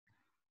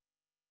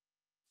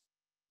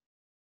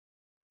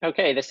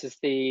Okay, this is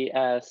the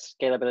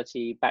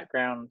scalability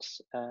background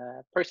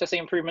processing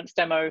improvements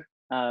demo.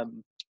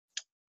 I'm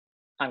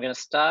going to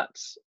start.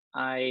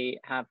 I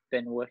have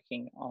been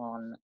working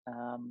on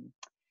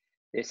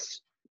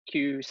this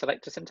queue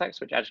selector syntax,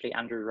 which actually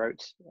Andrew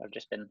wrote. I've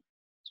just been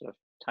sort of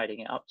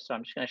tidying it up. So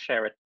I'm just going to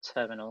share a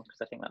terminal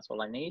because I think that's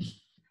all I need.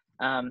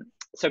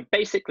 So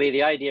basically,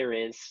 the idea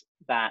is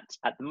that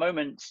at the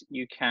moment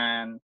you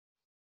can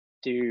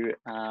do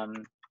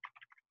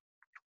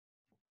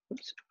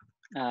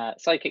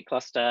scikit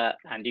cluster,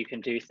 and you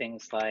can do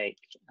things like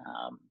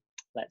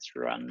let's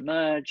run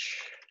merge,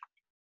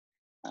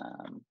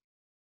 and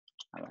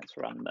let's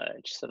run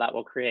merge. So that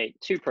will create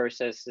two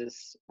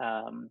processes,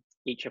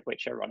 each of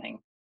which are running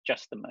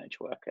just the merge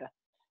worker.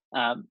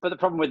 But the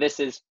problem with this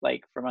is,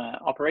 like, from an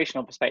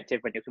operational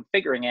perspective, when you're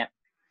configuring it,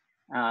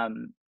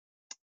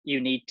 you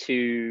need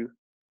to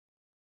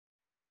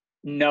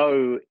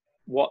know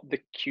what the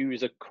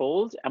queues are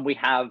called, and we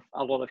have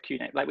a lot of queue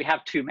names. Like, we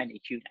have too many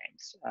queue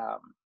names.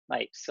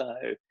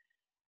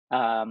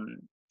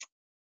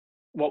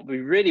 What we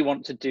really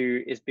want to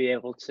do is be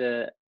able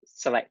to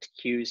select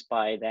queues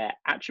by their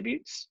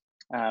attributes,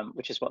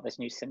 which is what this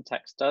new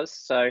syntax does.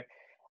 So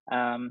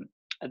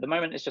at the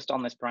moment, it's just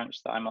on this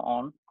branch that I'm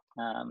on.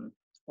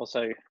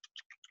 Also,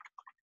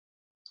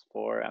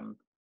 for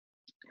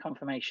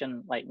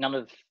confirmation, like, none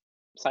of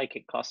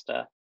scikit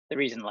cluster, the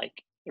reason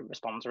like it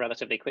responds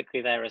relatively quickly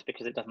there is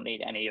because it doesn't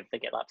need any of the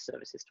GitLab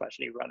services to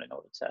actually run in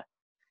order to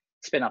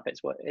spin up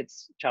its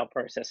child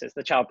processes.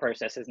 The child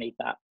processes need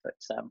that, but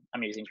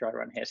I'm using dry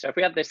run here. So if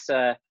we have this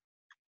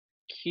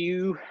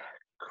queue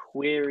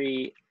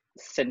query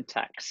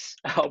syntax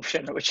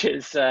option, which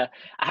is, I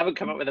haven't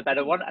come up with a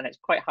better one, and it's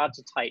quite hard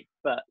to type,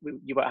 but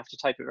you won't have to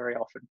type it very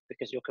often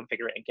because you'll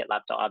configure it in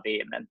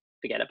GitLab.rb and then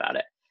forget about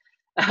it.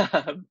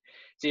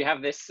 So you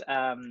have this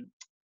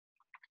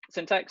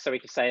syntax. So we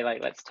could say,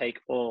 like, let's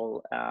take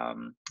all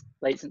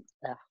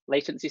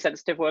latency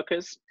sensitive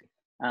workers,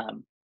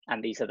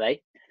 and these are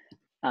they.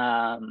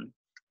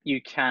 You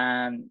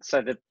can,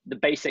 so the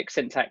basic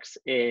syntax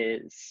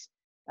is,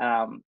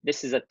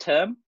 this is a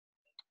term,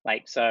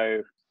 like,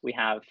 so we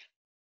have,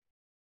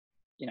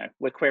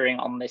 we're querying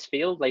on this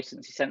field,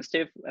 latency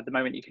sensitive. At the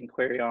moment, you can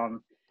query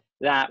on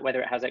that,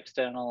 whether it has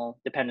external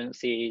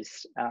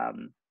dependencies,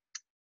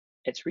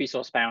 its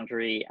resource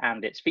boundary,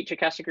 and its feature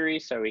category.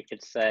 So we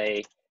could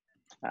say,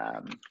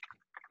 it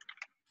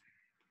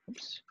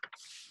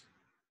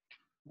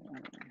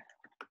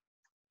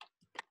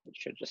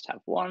should just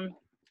have one.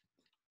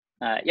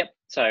 Yep,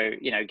 so,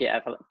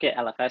 Git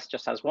LFS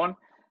just has one.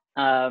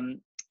 So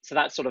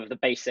that's sort of the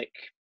basic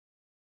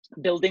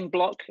building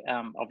block.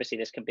 Obviously,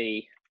 this can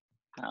be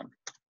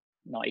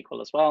not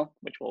equal as well,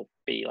 which will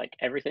be like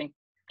everything.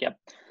 Yep.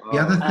 The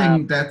other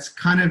thing that's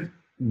kind of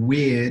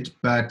weird,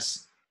 but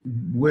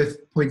worth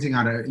pointing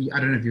out, I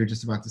don't know if you were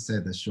just about to say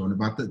this, Sean,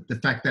 about the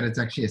fact that it's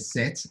actually a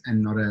set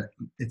and not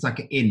it's like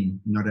an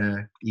in, not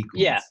a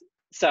equals. Yeah,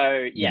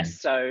 so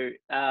yes, so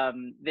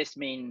this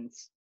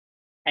means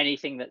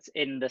anything that's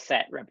in the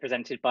set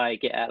represented by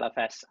Git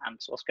LFS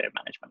and source code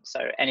management.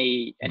 So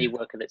any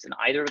worker that's in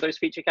either of those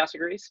feature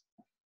categories.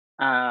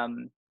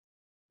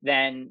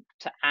 Then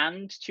to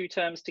AND two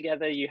terms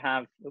together, you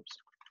have, let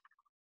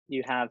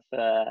me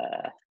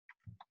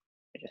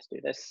just do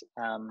this.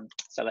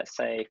 So let's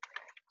say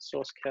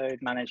source code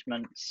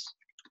management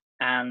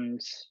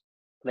and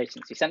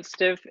latency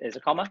sensitive is a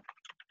comma.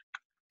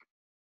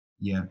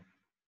 Yeah.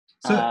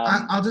 So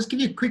I'll just give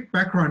you a quick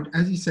background,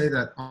 as you say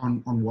that,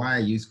 on why I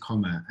use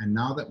comma. And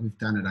now that we've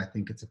done it, I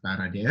think it's a bad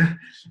idea.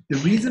 The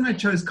reason I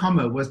chose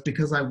comma was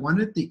because I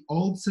wanted the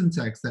old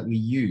syntax that we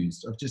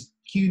used of just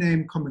queue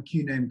name, comma,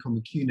 queue name, comma,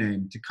 queue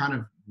name to kind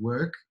of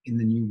work in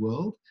the new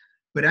world.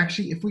 But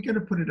actually, if we're going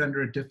to put it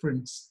under a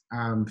different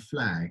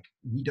flag,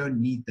 we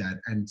don't need that.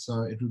 And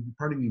so it would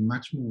probably be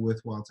much more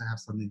worthwhile to have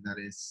something that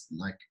is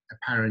like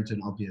apparent and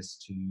obvious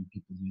to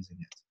people using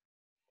it.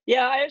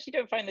 Yeah, I actually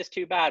don't find this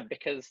too bad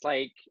because,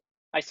 like,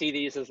 I see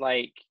these as,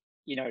 like,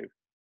 you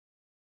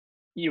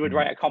would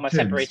write a comma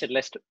separated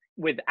list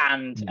with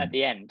and at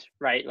the end,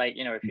 right? Like,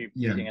 if you're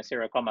using a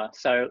 0, comma.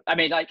 So, I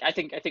mean, like, I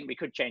think we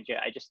could change it.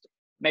 I just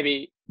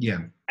maybe,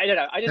 I don't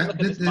know. I didn't look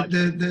at this much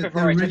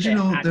before I took it,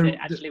 and it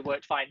actually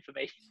worked fine for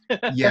me.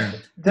 Yeah,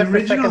 the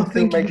original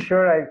thing. To make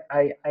sure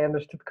I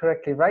understood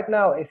correctly. Right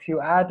now, if you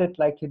added,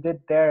 like you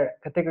did there,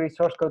 category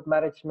source code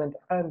management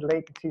and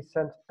latency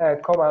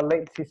sensitive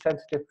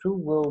true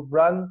will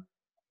run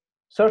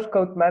source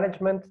code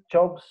management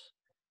jobs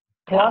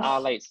plus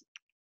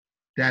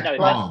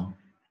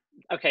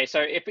Okay,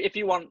 so if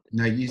you want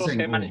source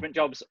code management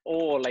jobs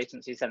or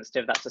latency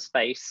sensitive, that's a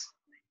space.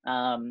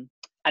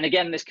 And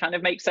again, this kind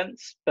of makes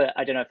sense, but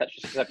I don't know if that's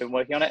just because I've been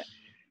working on it,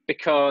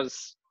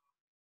 because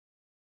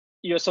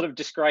you're sort of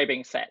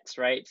describing sets,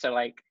 right? So,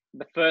 like,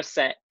 the first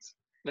set,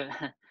 the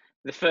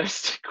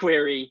first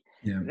query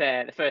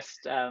there, the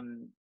first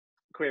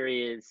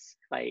query is,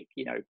 like,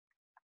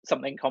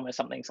 something, comma,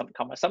 something, something,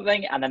 comma,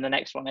 something, and then the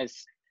next one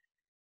is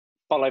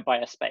followed by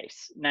a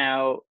space.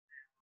 Now,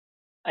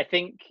 I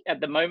think at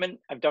the moment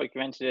I've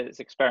documented it as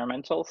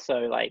experimental, so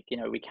like, you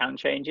know, we can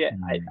change it.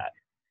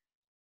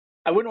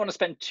 I wouldn't want to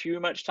spend too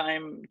much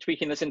time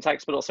tweaking the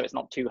syntax, but also it's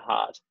not too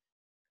hard.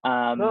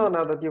 No,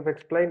 now that you've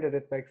explained it,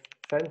 it makes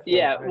sense.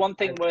 Yeah, one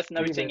thing worth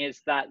noting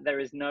is that there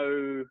is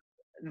the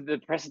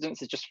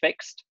precedence is just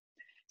fixed.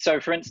 So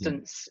for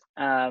instance,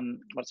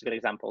 what's a good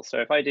example? So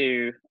if I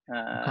do...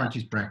 you can't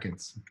use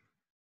brackets.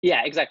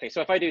 Yeah, exactly.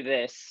 So if I do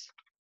this,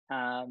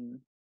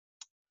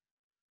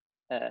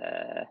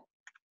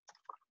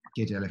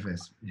 get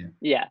LFS,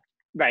 yeah,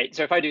 right.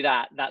 So if I do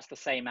that, that's the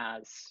same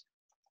as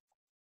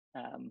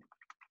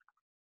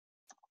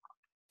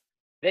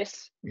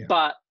this,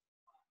 but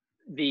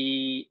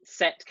the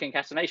set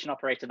concatenation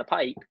operator, the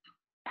pipe,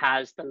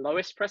 has the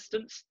lowest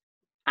precedence,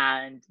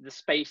 and the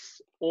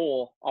space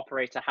or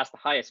operator has the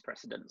highest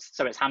precedence.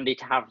 So it's handy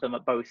to have them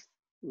at both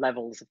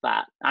levels of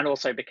that. And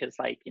also because,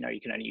 like, you know, you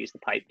can only use the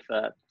pipe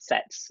for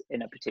sets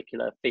in a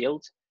particular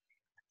field.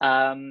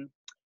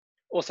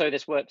 Also,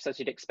 this works as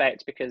you'd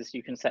expect because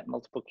you can set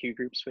multiple Q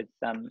groups with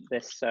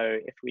this. So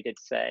if we did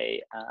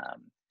say,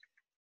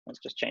 let's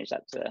just change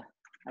that to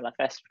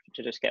LFS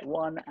to just get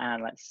one,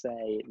 and let's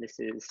say this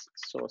is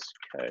source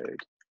code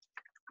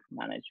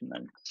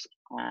management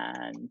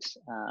and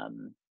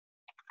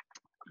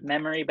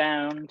memory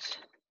bound,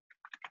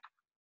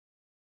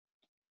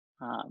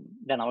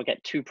 then I'll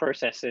get two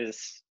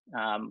processes,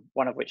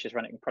 one of which is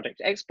running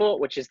project export,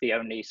 which is the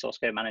only source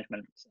code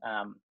management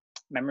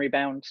memory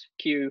bound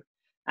queue,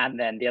 and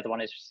then the other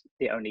one is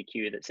the only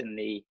queue that's in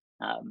the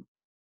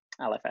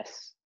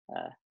LFS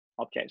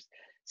objects.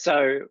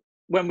 So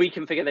when we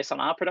configure this on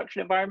our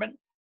production environment,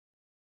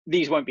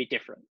 these won't be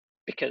different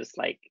because,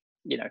 like,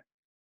 you know,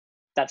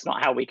 that's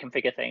not how we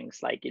configure things.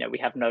 Like, you know, we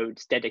have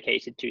nodes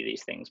dedicated to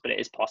these things, but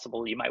it is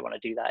possible you might want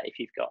to do that if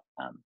you've got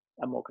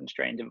a more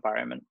constrained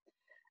environment.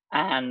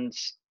 And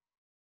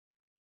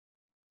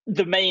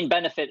the main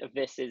benefit of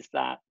this is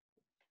that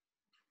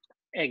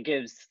it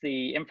gives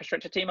the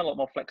infrastructure team a lot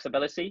more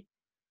flexibility.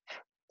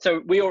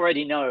 So we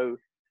already know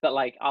that,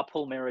 like, our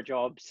pull mirror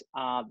jobs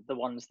are the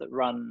ones that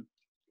run,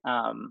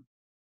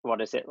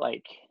 what is it,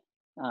 like,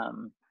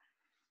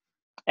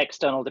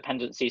 external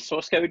dependency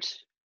source code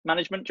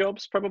management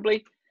jobs,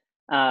 probably.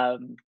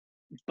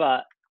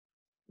 But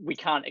we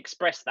can't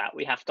express that.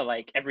 We have to,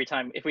 like, every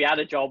time, if we add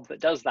a job that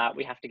does that,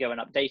 we have to go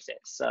and update it.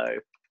 So,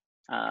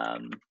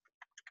 you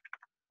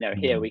know,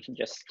 here we can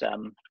just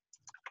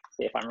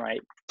see if I'm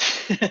right.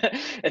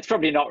 It's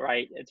probably not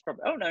right. It's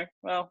probably, oh no,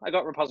 well, I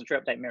got repository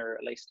update mirror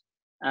at least.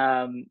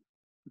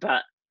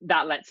 But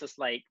that lets us,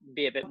 like,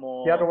 be a bit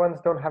more. The other ones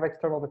don't have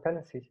external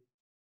dependencies.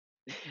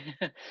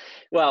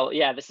 Well,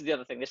 yeah, this is the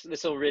other thing.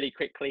 This will really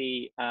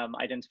quickly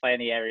identify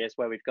any areas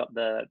where we've got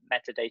the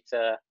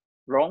metadata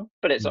wrong,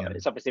 but it's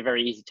obviously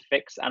very easy to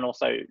fix. And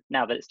also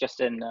now that it's just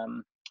in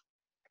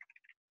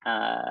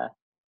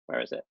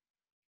where is it?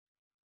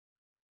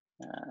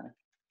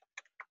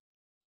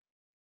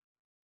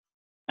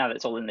 Now that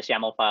it's all in this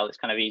YAML file, it's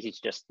kind of easy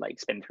to just, like,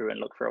 spin through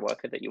and look for a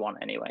worker that you want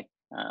anyway.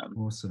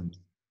 Awesome.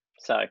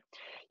 So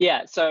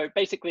yeah, so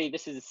basically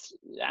this is,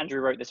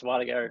 Andrew wrote this a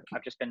while ago.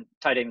 I've just been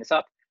tidying this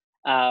up.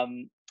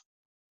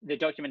 The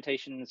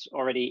documentation's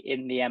already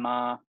in the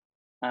MR,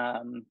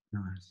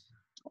 Nice.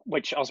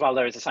 which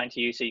Osvaldo is assigned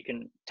to you, so you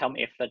can tell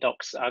me if the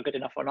docs are good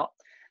enough or not.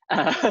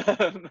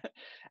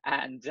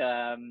 And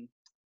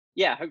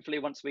yeah, hopefully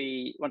once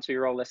we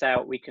roll this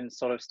out, we can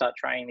sort of start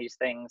trying these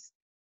things.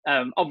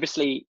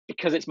 Obviously,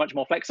 because it's much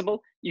more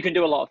flexible, you can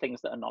do a lot of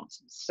things that are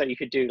nonsense. So you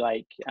could do,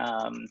 like,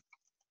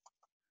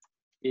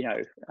 you know,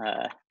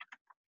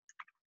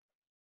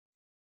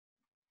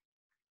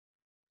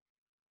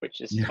 which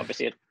is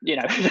obviously, you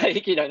know,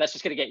 like, you know, that's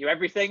just going to get you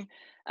everything.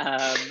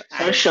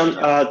 Sorry, Sean,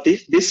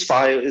 this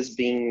file is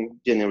being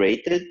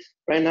generated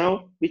right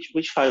now.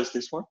 Which file is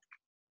this one?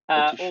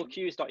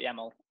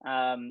 Allqueues.yaml.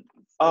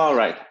 All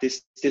right,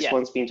 this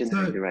one's being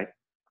generated, right?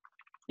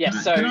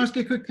 Yes. Can I ask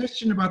a quick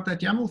question about that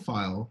YAML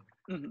file?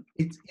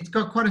 It's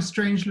got quite a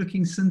strange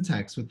looking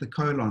syntax with the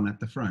colon at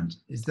the front.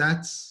 Is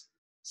that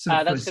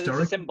that's because it's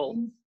a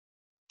symbol.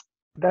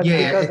 That's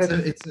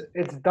because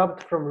it's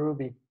dubbed from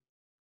Ruby.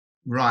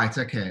 Right.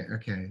 Okay.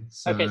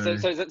 So... Okay.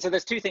 So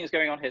there's two things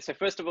going on here. So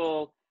first of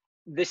all,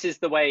 this is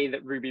the way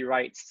that Ruby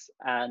writes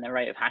an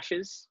array of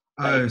hashes.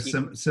 Oh,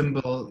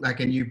 symbol, like,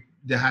 and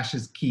the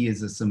hash's key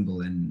is a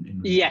symbol in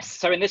Ruby. Yes.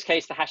 So in this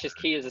case, the hash's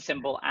key is a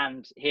symbol,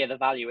 and here the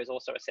value is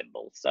also a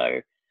symbol. So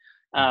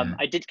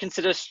I did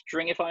consider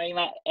stringifying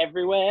that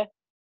everywhere.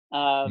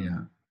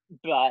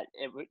 But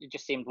it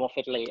just seemed more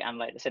fiddly, and,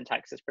 like, the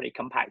syntax is pretty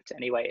compact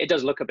anyway. It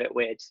does look a bit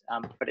weird,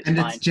 but it's fine.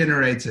 And it's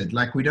generated.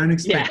 Like, we don't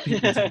expect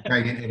people to be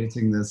going and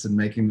editing this and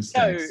making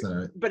mistakes.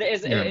 No, but it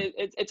is.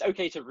 It's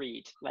okay to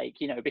read, like,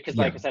 you know, because,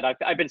 like I said,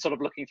 I've been sort of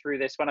looking through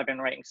this when I've been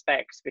writing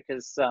specs,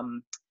 because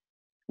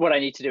what I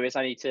need to do is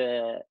I need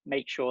to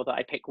make sure that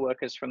I pick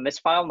workers from this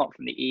file, not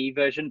from the EE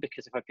version,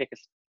 because if I pick a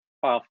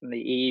file from the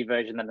EE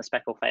version, then the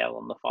spec will fail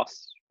on the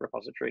FOSS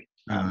repository.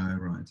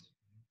 Right.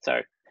 So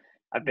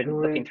I've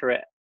been looking through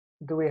it.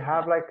 Do we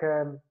have, like,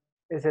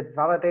 is it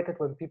validated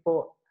when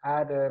people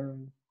add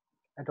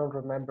I don't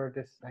remember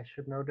this. I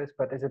should know this,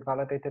 but is it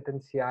validated in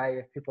CI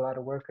if people are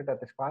a worker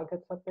that this file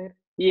gets updated?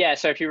 Yeah.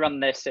 So if you run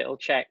this, it'll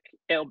check.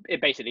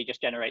 It basically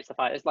just generates the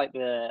file. It's like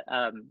the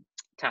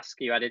task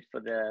you added for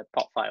the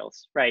pot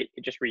files, right?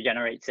 It just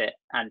regenerates it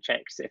and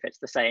checks if it's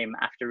the same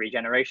after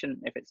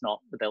regeneration. If it's not,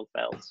 the build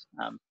fails.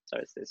 So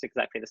it's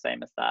exactly the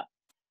same as that.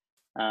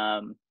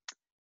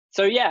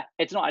 So yeah,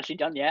 it's not actually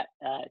done yet.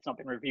 It's not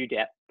been reviewed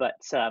yet, but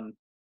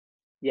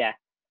yeah.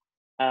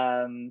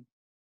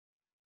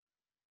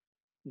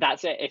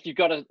 That's it. If you've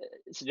got a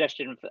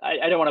suggestion,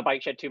 I don't want to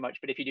bike shed too much,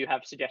 but if you do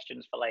have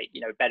suggestions for like,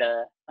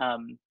 better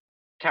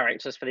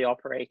characters for the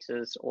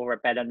operators or a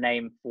better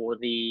name for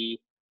the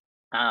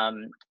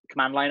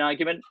command line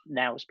argument,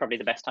 now is probably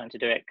the best time to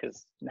do it,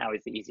 because now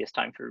is the easiest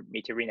time for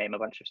me to rename a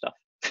bunch of stuff.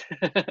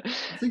 I'm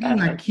thinking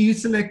like Q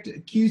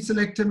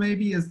selector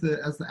maybe as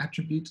the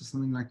attribute or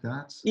something like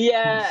that.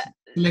 Yeah.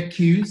 Select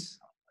Qs.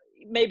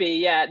 Maybe,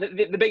 yeah.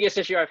 The biggest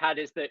issue I've had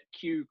is that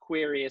Q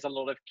query is a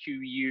lot of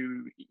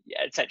QU,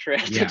 etc.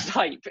 to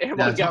type in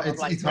one go. I'm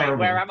like,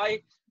 where am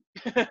I?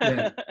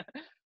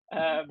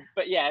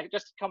 But yeah,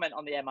 just comment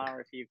on the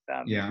MR if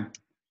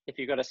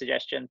you've got a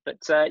suggestion. But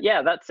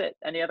yeah, that's it.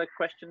 Any other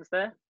questions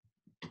there?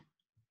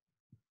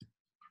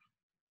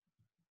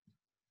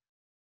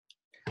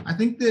 I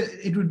think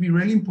that it would be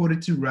really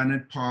important to run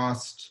it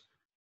past.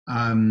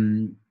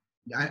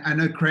 I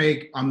know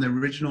Craig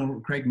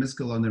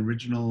Miskell on the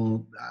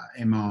original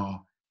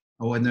MR,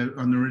 or on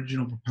the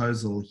original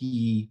proposal,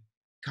 he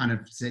kind of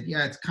said,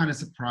 yeah, it's kind of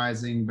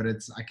surprising, but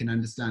I can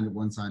understand it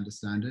once I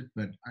understand it.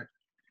 But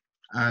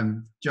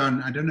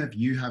John, I don't know if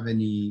you have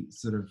any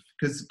sort of,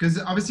 because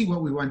obviously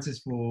what we want is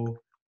for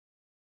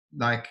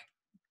like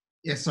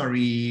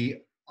SRE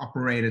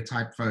operator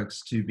type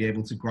folks to be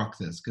able to grok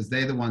this, because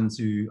they're the ones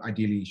who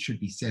ideally should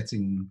be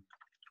setting,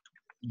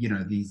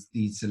 these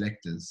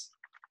selectors.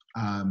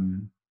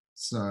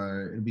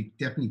 So it'd be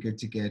definitely good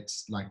to get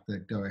like the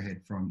go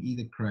ahead from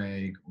either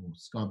Craig or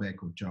Skarbek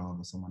or Jarv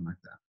or someone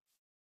like that,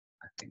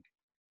 I think.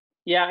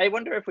 Yeah, I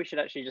wonder if we should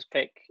actually just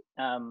pick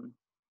a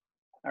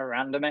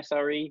random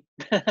SRE,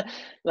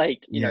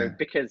 like,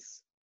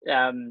 because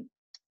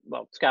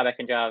well, Skarbek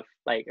and Jarv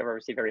like are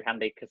obviously very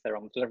handy because they're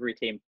on the delivery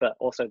team, but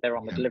also they're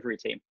on the delivery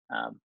team.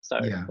 So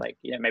like,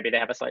 maybe they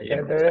have a slightly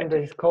different they're in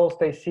these calls,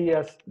 they see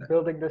us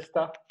building this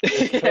stuff,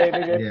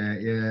 explaining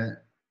it.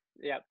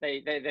 Yeah,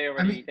 they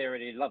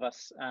already love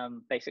us,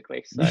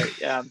 basically. So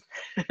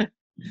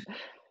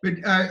But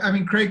I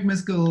mean, Craig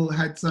Miskell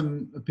had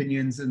some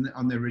opinions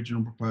on the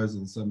original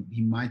proposal, so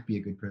he might be a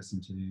good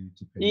person to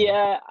pick.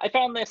 Yeah, I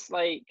found this,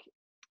 like,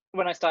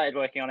 when I started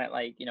working on it,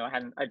 like,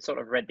 I'd sort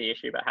of read the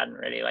issue, but hadn't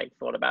really like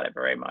thought about it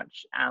very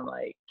much. And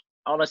like,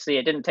 honestly,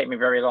 it didn't take me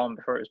very long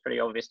before it was pretty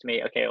obvious to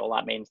me, okay, well,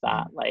 that means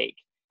that, like,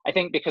 I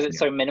think because it's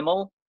so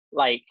minimal,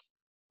 like,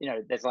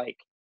 there's like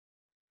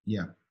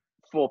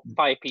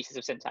 4-5 pieces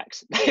of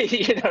syntax.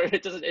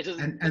 It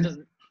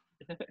doesn't.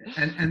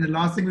 And the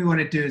last thing we want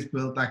to do is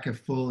build like a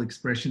full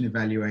expression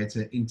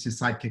evaluator into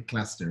Sidekiq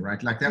cluster,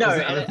 right? Like that was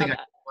the other thing I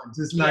want,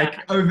 just like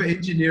over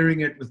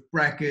engineering it with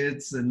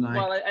brackets and like.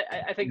 Well,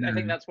 I think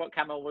that's what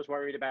Camille was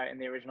worried about in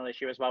the original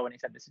issue as well, when he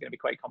said this is going to be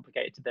quite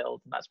complicated to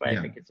build, and that's why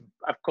I think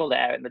I've called it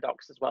out in the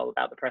docs as well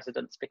about the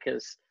precedence,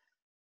 because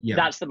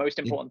that's the most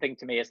important thing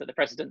to me, is that the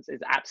precedence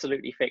is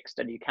absolutely fixed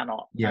and you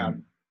cannot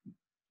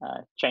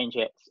change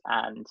it.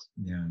 And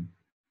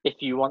if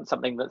you want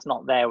something that's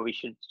not there, we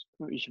should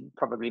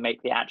probably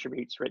make the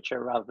attributes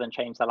richer rather than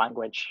change the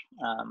language.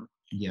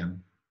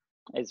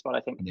 Is what I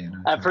think.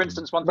 For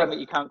instance, one thing that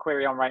you can't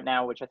query on right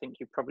now, which I think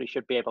you probably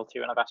should be able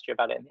to, and I've asked you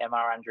about it in the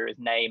MR, Andrew, is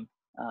name,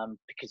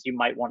 because you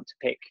might want to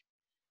pick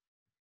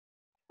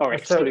or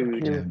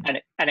exclude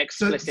an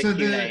explicit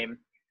Q name.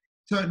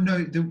 So no,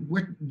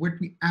 what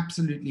we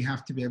absolutely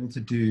have to be able to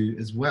do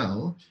as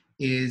well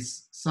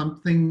is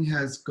something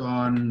has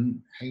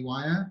gone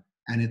haywire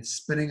and it's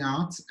spinning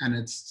out and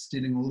it's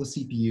stealing all the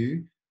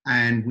CPU,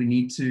 and we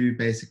need to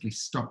basically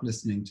stop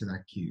listening to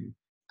that queue.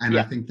 And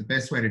I think the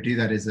best way to do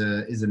that is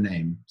a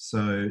name.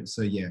 So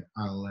yeah,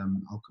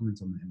 I'll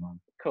comment on that one.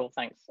 Cool,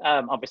 thanks.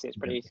 Obviously it's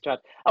pretty easy to add.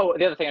 Oh,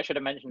 the other thing I should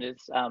have mentioned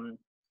is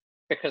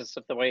because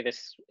of the way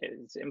this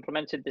is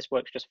implemented, this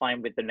works just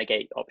fine with the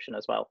negate option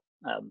as well.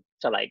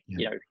 So like,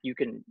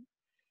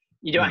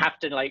 you don't have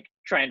to like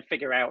try and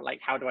figure out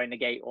like, how do I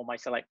negate all my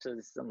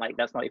selectors, and like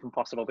that's not even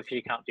possible because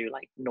you can't do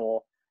like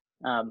nor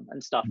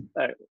and stuff.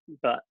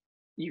 But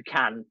you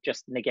can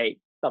just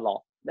negate the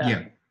lot.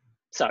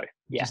 So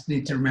you just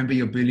need to remember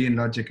your Boolean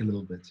logic a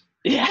little bit.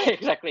 Yeah,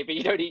 exactly. But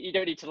you don't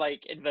need to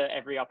like invert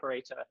every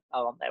operator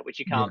on there, which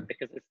you can't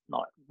because it's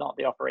not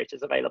the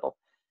operators available.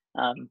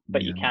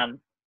 But you can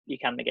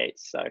negate.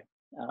 So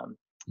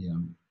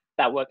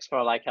that works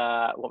for like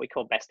what we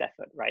call best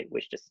effort, right?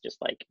 Which just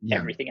like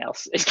everything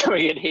else is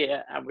going in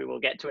here, and we will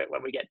get to it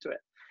when we get to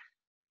it.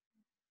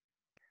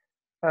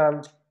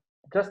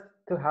 Just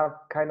to have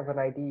kind of an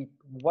idea,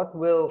 what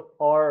will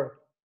our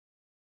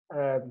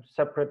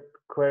separate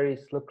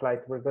queries look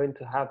like? We're going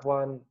to have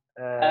one.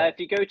 If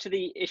you go to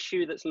the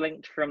issue that's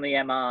linked from the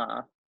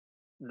MR,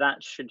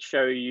 that should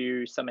show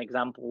you some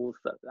examples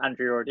that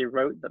Andrew already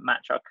wrote that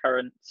match our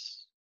current,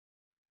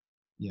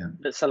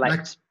 that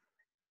select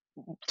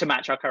to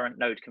match our current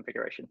node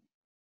configuration.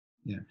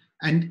 Yeah,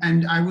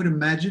 and I would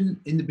imagine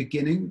in the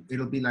beginning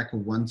it'll be like a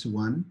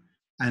one-to-one,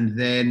 and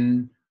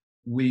then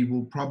we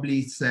will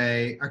probably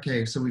say,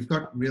 okay, so we've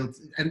got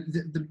and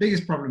the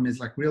biggest problem is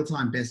like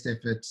real-time best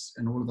efforts,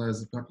 and all of those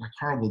have got like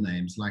horrible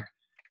names. Like,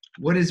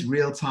 what is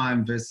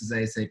real-time versus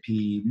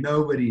ASAP?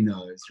 Nobody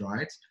knows,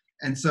 right?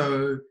 And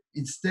so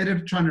instead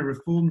of trying to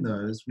reform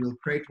those, we'll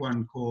create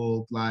one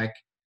called like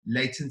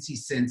latency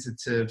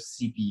sensitive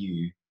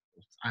CPU.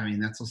 I mean,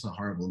 that's also a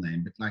horrible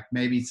name, but like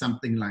maybe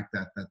something like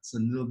that, that's a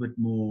little bit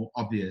more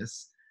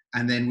obvious.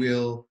 And then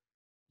we'll,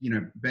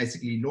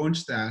 basically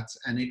launch that,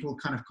 and it will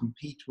kind of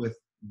compete with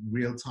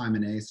real-time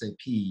and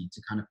ASAP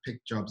to kind of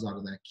pick jobs out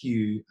of that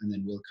queue, and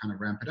then we'll kind of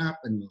ramp it up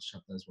and we'll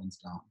shut those ones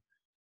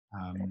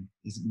down.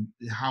 Is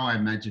how I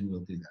imagine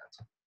we'll do that.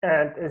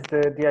 And is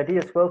the idea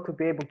as well to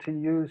be able to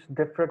use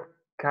different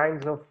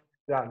kinds of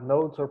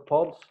nodes or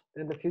pods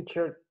in the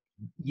future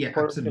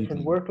for absolutely.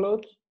 different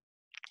workloads?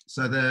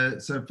 So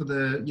for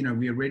the,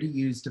 we already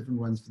use different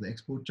ones for the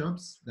export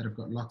jobs that have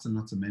got lots and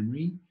lots of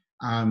memory.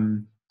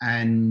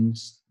 And,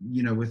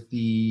 with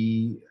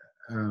the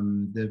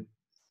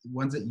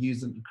ones that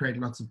use and create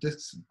lots of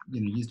disks,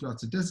 use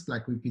lots of disks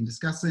like we've been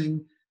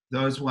discussing,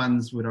 those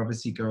ones would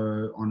obviously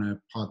go on a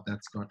pod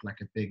that's got like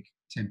a big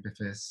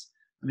TempFS.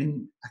 I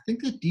mean, I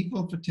think the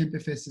default for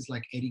TempFS is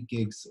like 80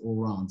 gigs all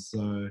round.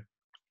 So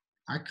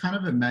I kind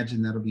of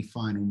imagine that'll be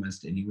fine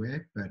almost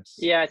anywhere, but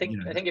yeah, I think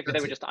if they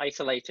were just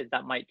isolated,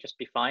 that might just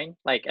be fine.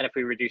 Like, and if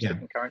we reduce the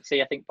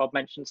concurrency, I think Bob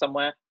mentioned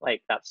somewhere,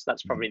 like that's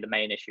probably the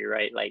main issue,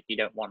 right? Like, you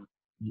don't want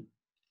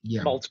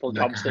multiple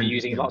jobs that are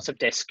using lots of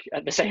disk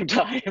at the same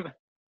time.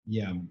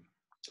 Yeah.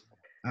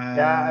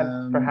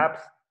 And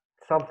perhaps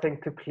something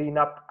to clean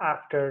up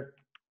after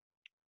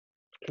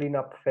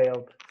cleanup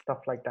failed, stuff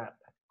like that.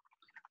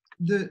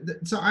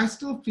 So I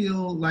still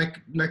feel like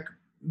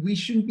we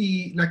shouldn't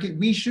be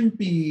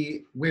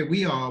where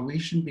we are. We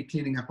shouldn't be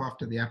cleaning up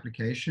after the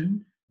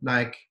application.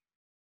 Like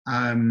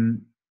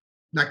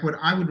what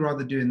I would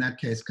rather do in that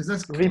case, because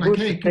that's reboot like,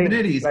 hey,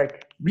 Kubernetes,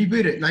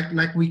 reboot it.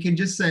 Like we can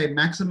just say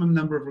maximum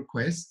number of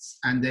requests,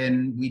 and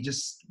then we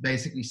just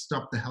basically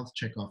stop the health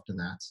check after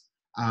that.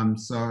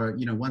 So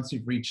once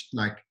we've reached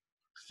like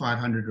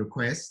 500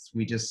 requests,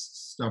 we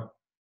just stop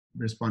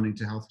responding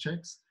to health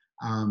checks.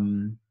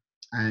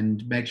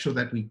 And make sure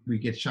that we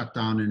get shut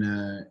down in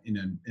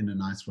a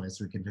nice way,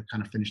 so we can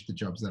kind of finish the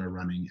jobs that are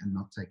running and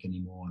not take any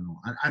more.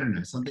 I don't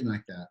know, something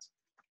like that.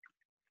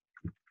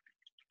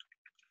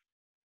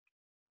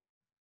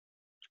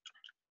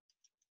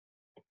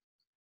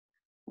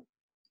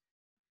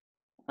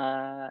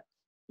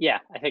 Yeah,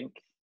 I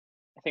think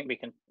we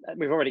can.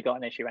 We've already got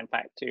an issue, in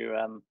fact,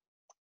 to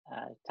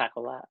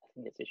tackle that. I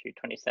think it's issue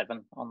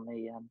 27 on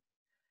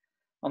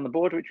the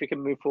board, which we can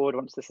move forward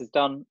once this is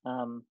done.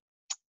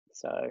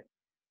 So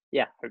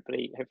yeah,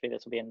 hopefully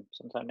this will be in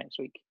sometime next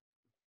week.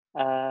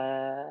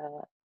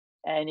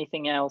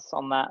 Anything else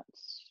on that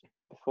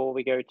before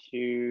we go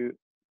to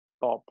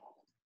Bob?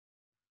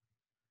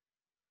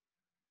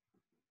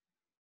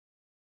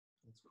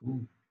 That's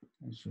cool.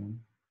 Thanks, Sean.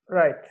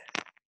 Right.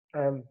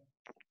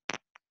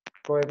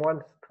 Going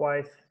once,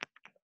 twice,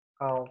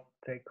 I'll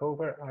take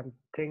over. I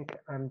think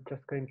I'm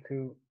just going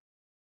to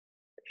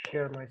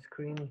share my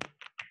screen.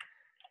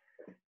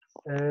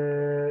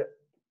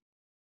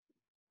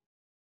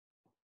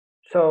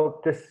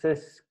 So this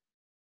is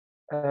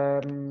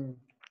going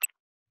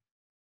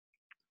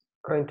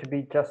to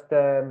be just,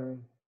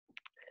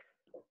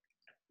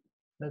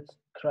 let's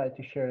try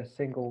to share a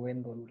single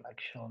window like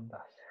Sean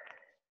does.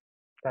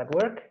 That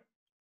work?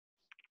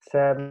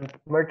 It's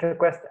merge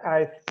request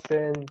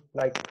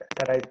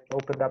that I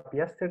opened up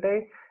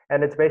yesterday,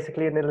 and it's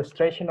basically an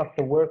illustration of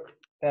the work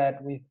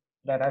that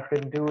I've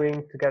been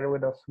doing together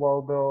with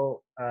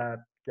Oswaldo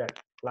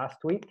last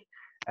week.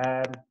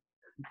 I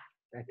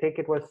think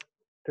it was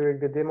during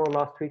the demo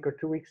last week or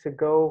 2 weeks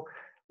ago.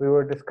 We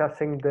were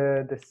discussing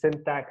the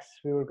syntax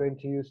we were going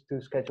to use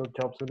to schedule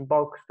jobs in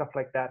bulk, stuff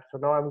like that. So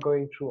now I'm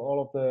going through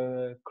all of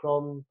the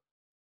cron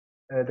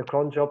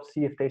jobs,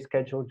 see if they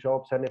schedule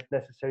jobs, and if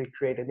necessary,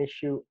 create an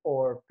issue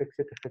or fix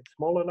it if it's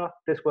small enough.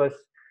 This was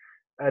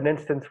an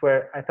instance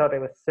where I thought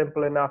it was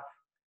simple enough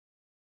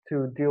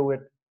to deal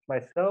with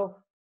myself.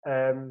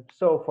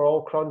 So for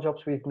all cron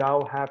jobs, we've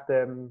now have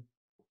them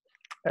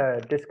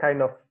this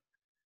kind of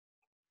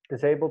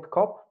disabled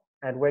cop.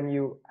 And when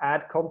you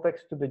add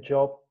context to the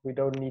job, we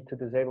don't need to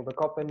disable the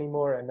cop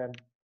anymore, and then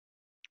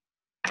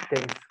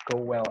things go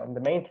well. And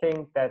the main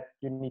thing that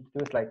you need to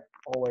do is, like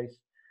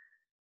always,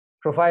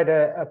 provide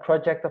a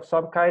project of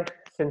some kind,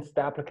 since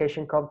the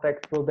application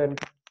context will then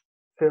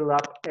fill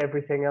up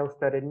everything else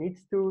that it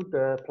needs to,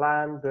 the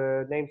plan,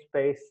 the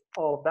namespace,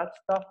 all of that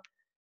stuff.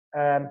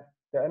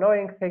 The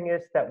annoying thing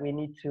is that we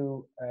need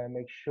to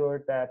make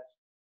sure that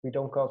we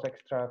don't cause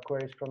extra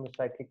queries from the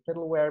Sidekiq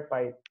middleware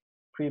by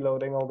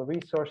preloading all the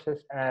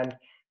resources, and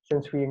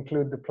since we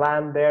include the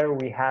plan there,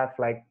 we have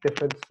like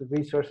different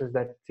resources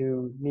that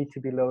need to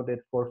be loaded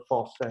for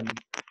FOSS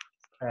and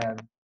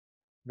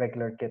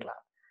regular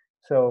GitLab.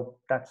 So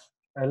that's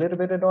a little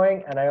bit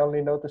annoying, and I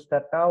only noticed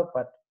that now,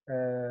 but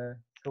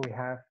so we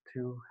have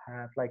to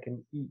have like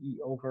an EE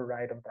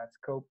override of that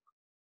scope,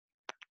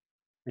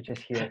 which is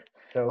here.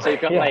 So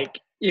you've got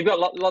like you've got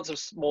lots of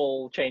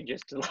small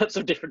changes to lots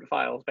of different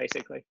files,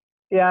 basically.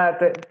 Yeah,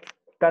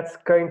 that's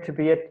going to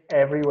be it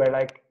everywhere.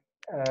 Like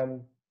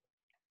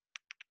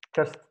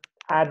just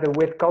add the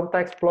with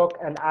context block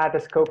and add a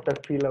scope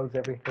that preloads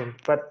everything.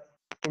 But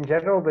in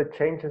general, the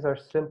changes are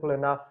simple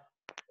enough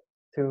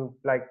to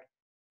like.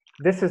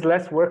 This is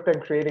less work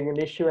than creating an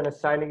issue and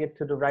assigning it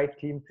to the right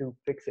team to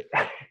fix it.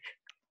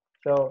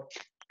 So,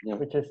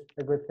 which is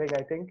a good thing,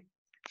 I think.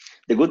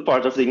 The good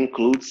part of the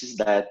includes is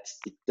that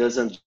it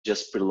doesn't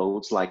just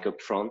preloads like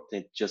upfront.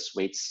 It just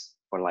waits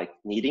for like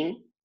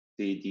needing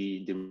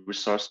the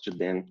resource to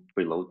then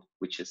preload,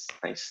 which is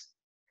nice.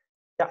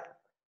 Yeah,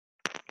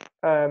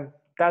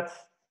 that's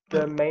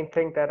the main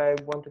thing that I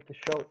wanted to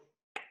show.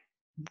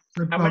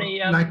 So Bob, many?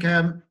 Go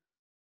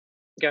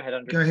ahead,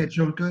 Andrew. Go ahead,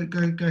 Sean. Go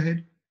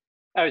ahead.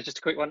 Oh, it's just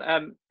a quick one.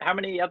 How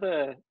many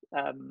other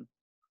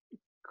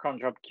cron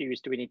job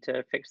queues do we need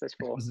to fix this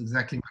for? That was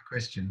exactly my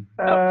question.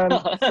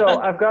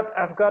 So I've got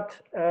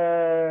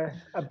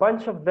a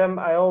bunch of them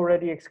I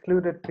already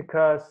excluded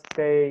because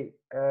they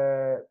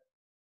don't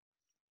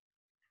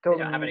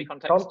have any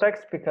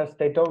context because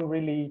they don't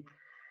really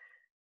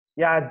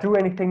do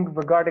anything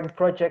regarding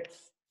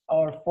projects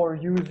or for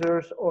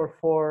users or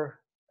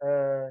for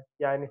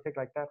anything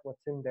like that.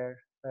 What's in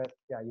there?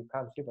 You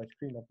can't see my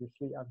screen,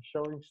 obviously. I'm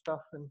showing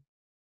stuff and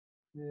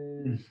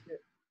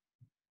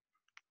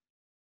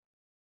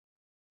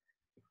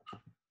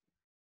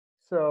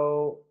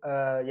so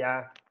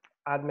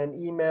admin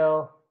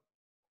email,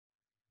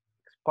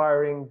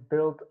 expiring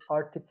build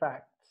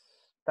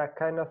artifacts, that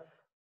kind of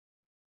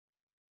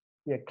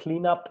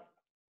cleanup.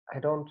 I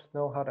don't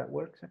know how that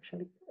works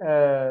actually.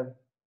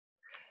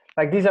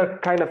 Like these are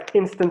kind of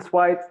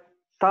instance-wide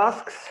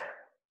tasks.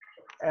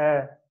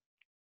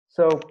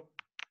 So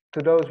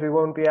to those we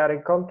won't be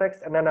adding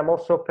context, and then I'm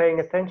also paying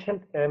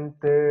attention. And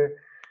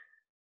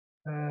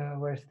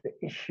where's the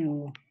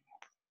issue?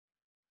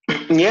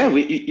 Yeah,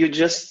 you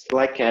just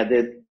like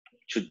added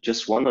to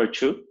just one or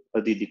two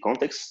the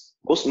context.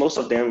 Most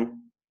of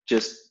them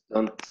just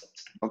don't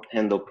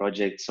handle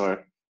projects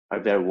or are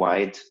very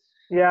wide.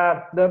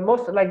 Yeah, the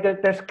most like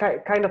there's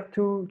kind of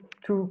two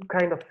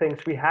kind of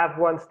things. We have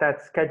ones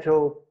that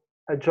schedule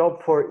a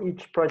job for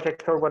each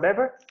project or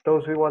whatever.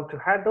 Those we want to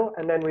handle,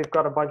 and then we've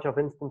got a bunch of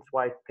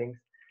instance-wide things.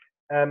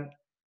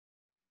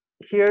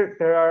 Here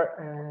there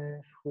are.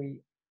 If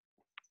we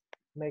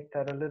make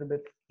that a little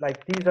bit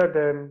like these are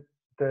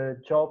the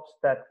jobs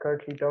that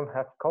currently don't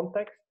have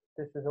context.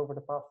 This is over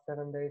the past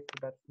 7 days, so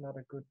that's not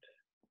a good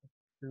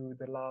to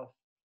the last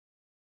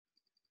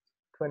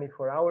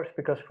 24 hours,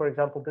 because for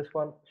example this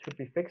one should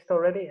be fixed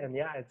already, and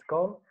it's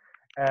gone.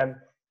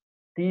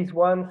 These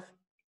ones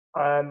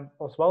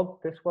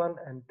Oswaldo, this one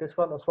and this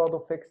one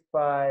Oswaldo fixed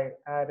by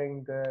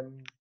adding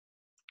them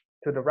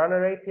to the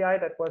runner API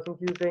that wasn't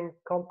using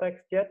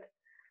context yet.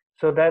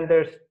 So then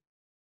there's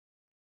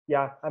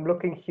I'm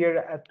looking here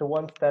at the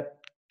ones that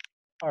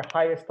are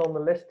highest on the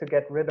list to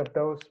get rid of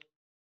those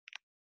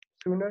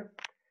sooner.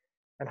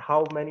 And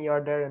how many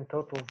are there in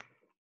total?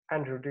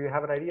 Andrew, do you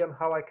have an idea on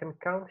how I can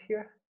count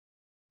here?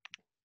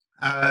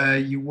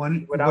 You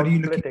want without what are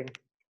you splitting?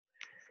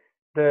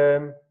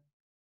 looking?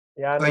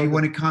 You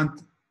want to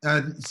count.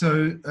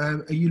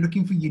 Are you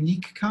looking for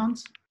unique count?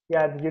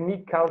 Yeah, the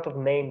unique count of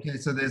names. Okay,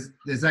 so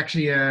there's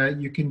actually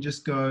you can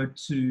just go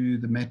to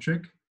the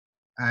metric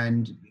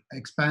and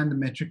expand the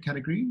metric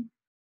category.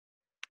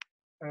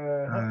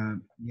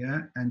 And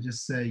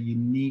just say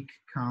unique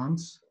count.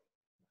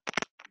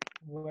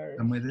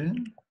 Somewhere there.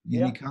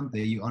 Unique count.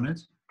 There, you on it.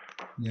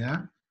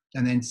 Yeah.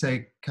 And then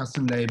say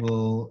custom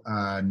label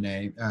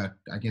name.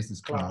 I guess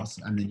it's class.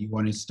 And then you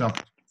want to stop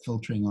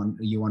filtering on.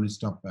 You want to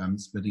stop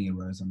splitting your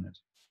rows on it.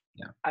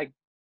 Yeah. I'm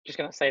just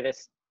going to say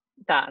this.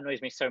 That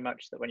annoys me so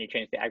much that when you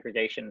change the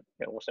aggregation,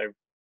 it also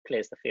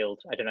clears the field.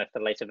 I don't know if the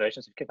later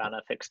versions of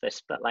Kibana fix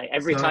this, but like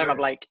every time I'm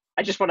like,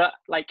 I just want to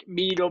like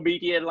mean or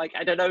median, like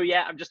I don't know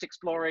yet. I'm just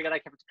exploring and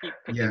I have to keep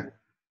picking.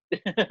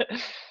 Yeah.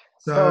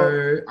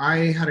 So I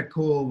had a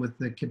call with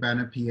the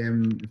Kibana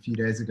PM a few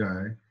days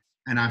ago,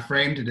 and I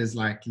framed it as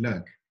like,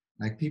 look,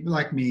 like people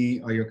like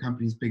me are your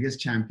company's biggest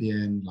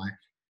champion. Like,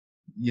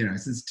 you know,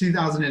 since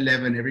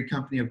 2011, every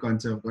company I've gone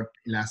to, I've got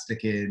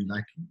Elastic in.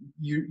 Like,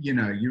 you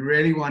know, you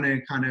really want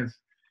to kind of.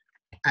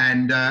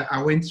 And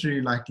I went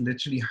through like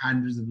literally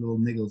hundreds of little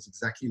niggles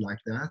exactly like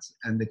that.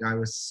 And the guy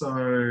was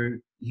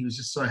he was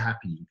just so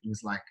happy. He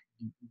was like,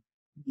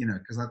 you know,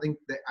 because I think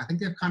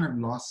they've kind of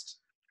lost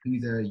who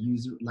the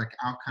user, like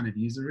our kind of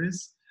user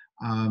is.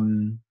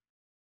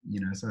 You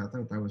know, so I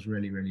thought that was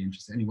really, really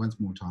interesting. And he wants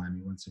more time.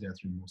 He wants to go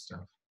through more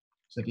stuff.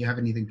 So if you have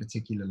anything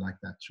particular like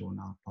that, Sean,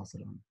 I'll pass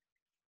it on.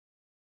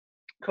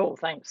 Cool,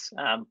 thanks.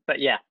 But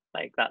yeah,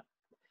 like that.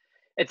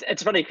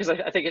 it's funny because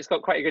I think it's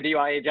got quite a good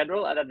UI in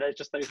general, and then there's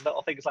just those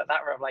little things like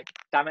that where I'm like,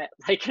 damn it,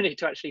 like I need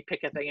to actually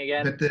pick a thing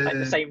again, but like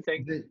the same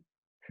thing.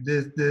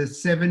 The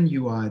 7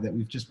 UI that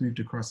we've just moved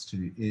across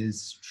to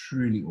is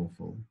truly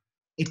awful.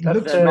 It That's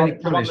looks the really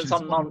one polished. that's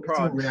on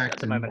non-prod at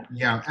the moment.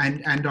 Yeah,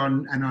 and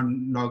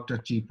on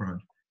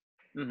log.gprod.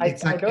 Mm-hmm.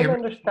 I don't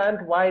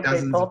understand why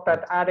they thought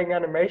that adding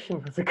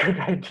animation was a good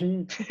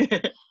idea.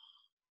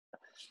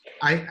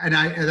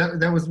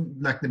 That was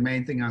like the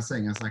main thing I was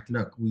saying. I was like,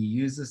 look, we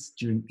use this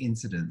during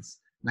incidents.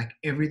 Like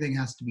everything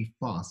has to be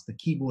fast. The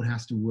keyboard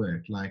has to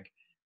work. Like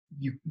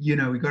you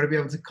know, we got to be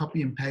able to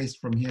copy and paste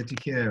from here to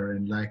here,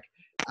 and like,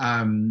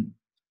 and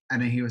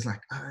then he was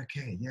like, oh,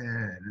 okay,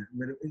 yeah,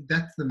 but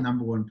that's the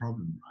number one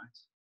problem,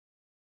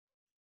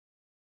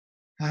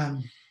 right?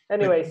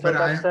 Anyway, so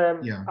that's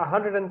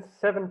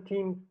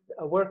 117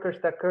 workers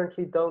that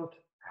currently don't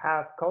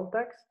have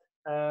context.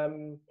 That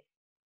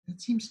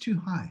seems too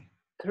high.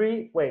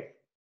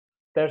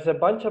 There's a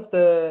bunch of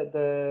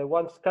the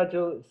ones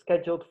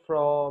scheduled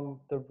from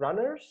the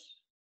runners.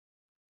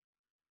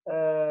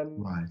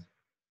 Right.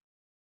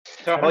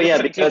 So oh yeah,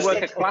 because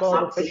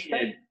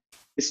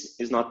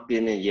it's not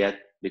been in yet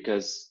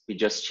because we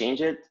just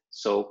changed it.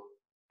 So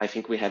I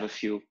think we have a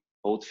few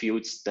old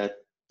fields that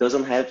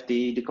doesn't have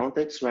the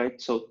context,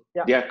 right? So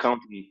they are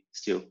counting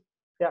still.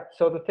 Yeah,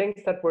 so the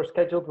things that were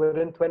scheduled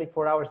within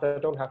 24 hours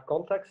that don't have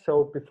context,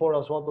 so before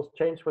Oswaldo's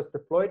change was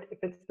deployed,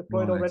 if it's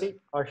deployed already,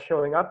 are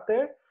showing up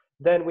there.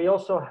 Then we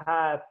also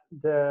have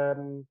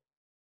the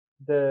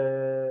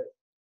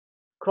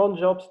cron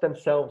jobs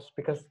themselves,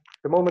 because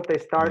the moment they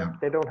start,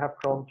 they don't have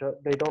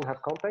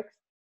context.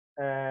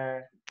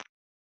 And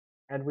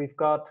we've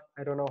got,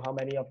 I don't know how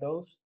many of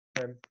those.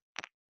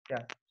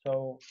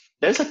 So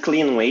there's a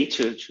clean way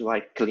to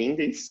like clean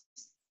this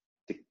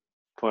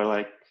for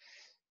like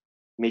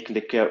making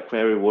the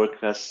query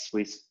work as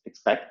we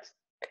expect.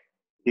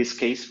 This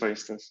case, for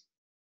instance.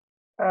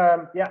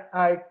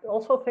 I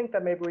also think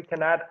that maybe we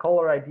can add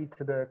caller ID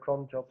to the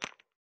cron job.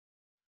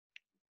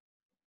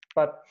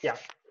 But yeah.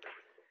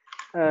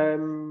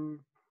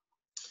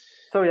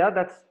 So yeah,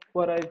 that's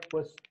what I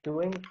was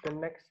doing. The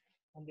next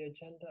on the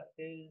agenda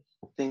is.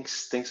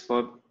 Thanks,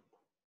 Bob.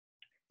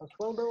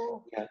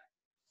 Oswaldo. Yeah.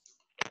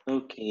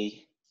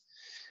 Okay.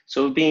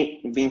 So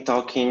we've been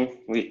talking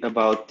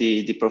about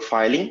the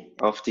profiling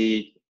of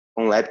the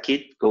on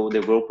LabKit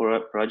the Go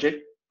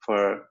project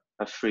for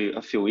a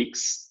few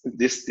weeks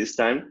this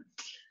time.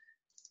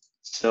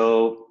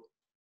 So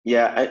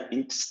yeah,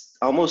 it's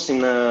almost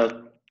in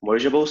a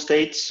mergeable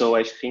state. So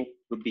I think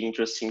it would be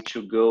interesting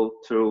to go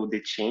through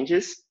the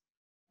changes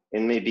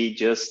and maybe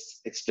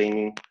just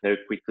explaining very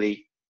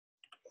quickly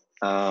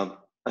a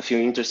few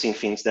interesting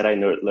things that I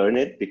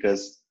learned,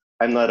 because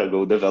I'm not a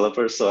Go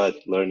developer, so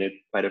I've learned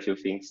quite a few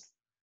things.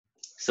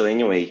 So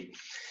anyway,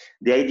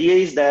 the idea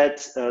is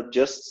that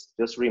just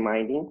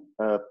reminding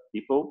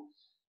people,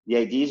 the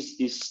idea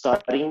is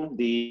starting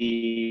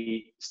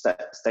the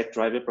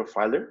Stackdriver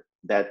profiler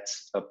that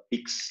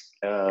picks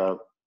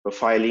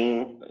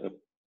profiling,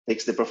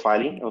 takes the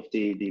profiling of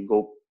the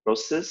Go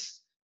process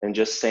and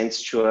just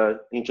sends to an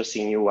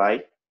interesting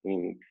UI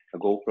in a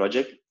Go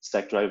project,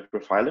 Stackdriver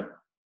profiler.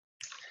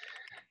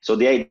 So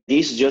the idea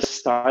is just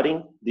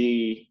starting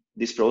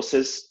this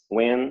process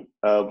when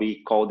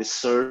we call the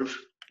serve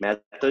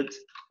method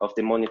of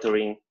the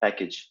monitoring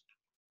package.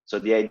 So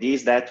the idea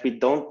is that we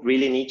don't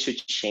really need to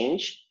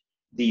change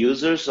the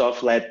users of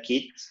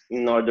LabKit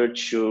in order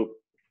to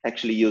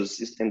actually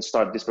use and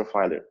start this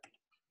profiler.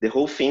 The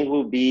whole thing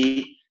will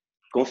be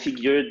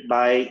configured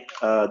by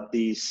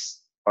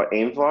this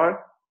envar.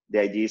 The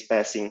idea is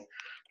passing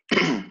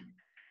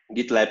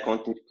GitLab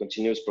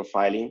continuous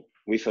profiling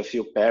with a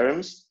few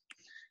params.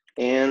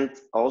 And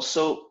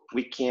also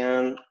we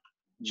can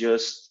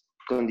just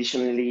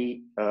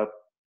conditionally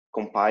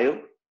compile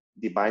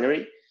the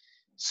binary.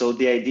 So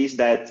the idea is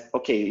that,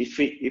 okay,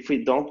 if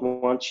we don't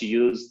want to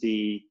use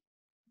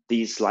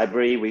this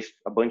library with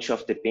a bunch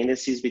of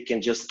dependencies, we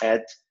can just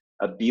add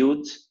a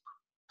build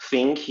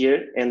thing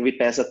here and we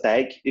pass a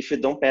tag. If we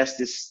don't pass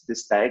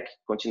this tag,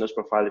 continuous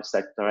profiler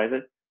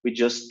Stackdriver, we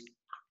just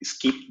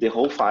skip the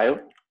whole file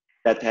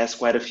that has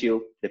quite a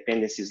few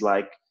dependencies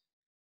like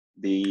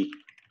the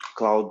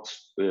cloud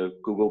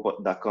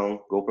google.com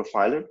Go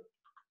profiler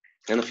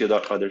and a few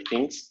other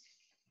things.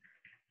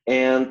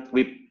 And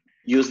we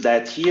use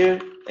that here,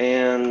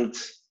 and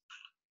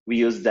we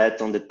use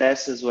that on the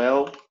test as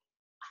well.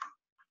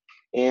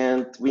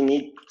 And we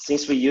need,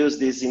 since we use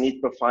this init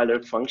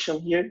profiler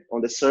function here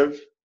on the serve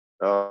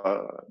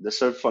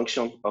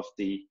function of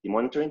the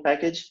monitoring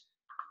package,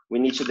 we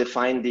need to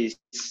define this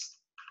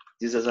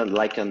as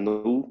like a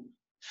null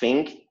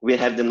thing. We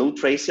have the null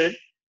tracer,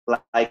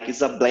 like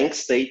it's a blank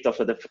state of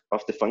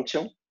the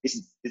function.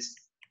 It's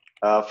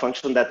a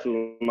function that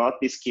will not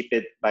be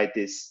skipped by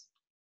this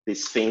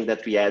thing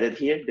that we added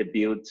here, the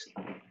build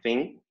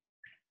thing.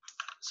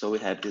 So we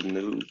have the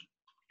null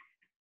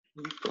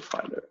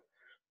profiler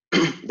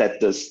that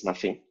does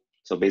nothing.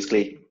 So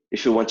basically,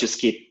 if you want to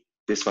skip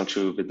this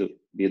function, will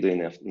be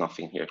doing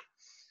nothing here.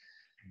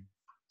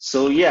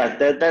 So yeah,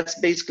 that's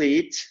basically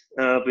it.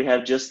 We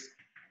have just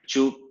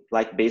two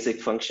like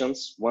basic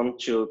functions. One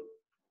to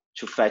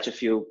fetch a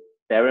few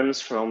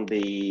params from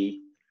the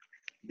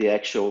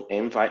actual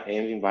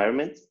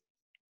environment,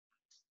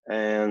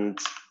 and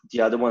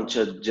the other one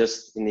to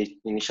just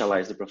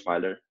initialize the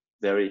profiler.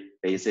 Very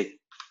basic.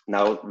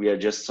 Now we are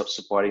just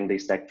supporting the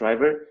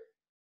Stackdriver.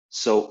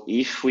 So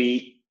if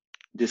we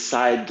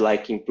decide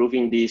like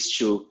improving this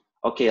to,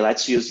 okay,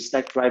 let's use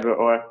Stackdriver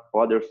or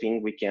other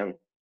thing, we can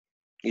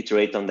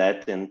iterate on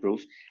that and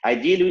improve.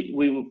 Ideally,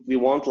 we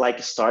want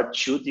like start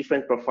two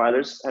different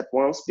profilers at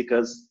once,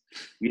 because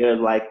we are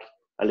like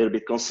a little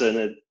bit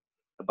concerned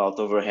about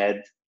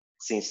overhead,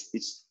 since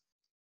it's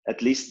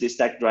at least the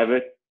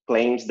Stackdriver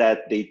claims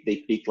that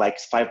they pick like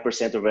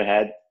 5%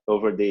 overhead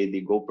over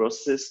the Go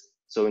processes.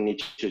 So we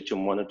need to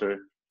monitor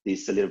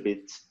this a little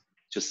bit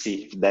to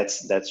see if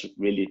that's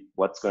really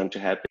what's going to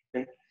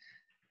happen.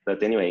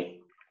 But anyway,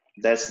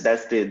 that's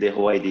the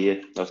whole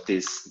idea of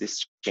this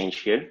change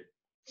here.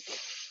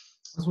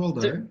 As well,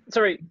 though.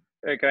 Sorry,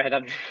 go ahead,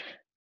 Andrew.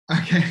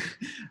 Okay,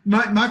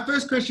 my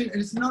first question, and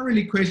it's not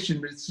really a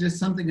question, but it's just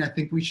something I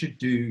think we should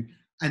do,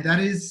 and that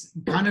is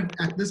kind of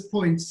at this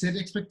point set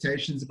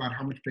expectations about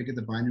how much bigger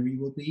the binary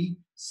will be.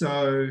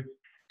 So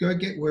go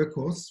get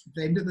Workhorse,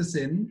 render this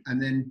in,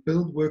 and then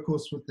build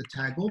Workhorse with the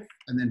tag off,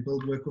 and then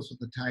build Workhorse with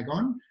the tag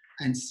on,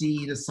 and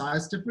see the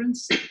size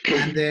difference,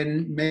 and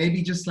then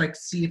maybe just like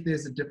see if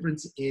there's a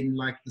difference in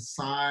like the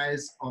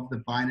size of the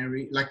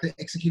binary, like the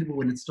executable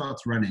when it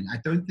starts running. I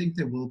don't think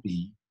there will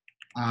be.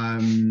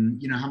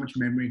 You know, how much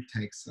memory it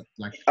takes,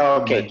 like.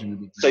 Okay,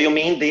 so you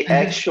mean the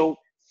actual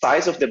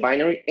size of the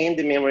binary and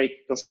the memory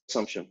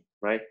consumption,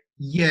 right?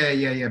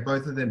 Yeah,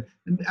 both of them.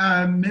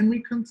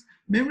 Memory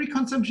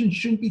consumption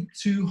shouldn't be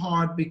too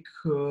hard,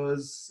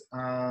 because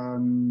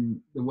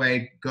the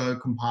way Go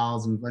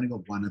compiles, and we've only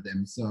got one of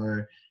them,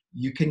 so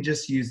you can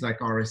just use like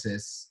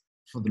RSS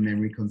for the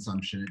memory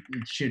consumption.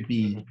 It should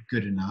be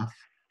good enough.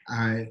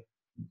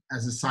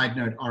 As a side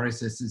note,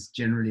 RSS is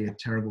generally a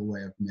terrible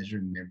way of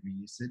measuring memory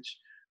usage,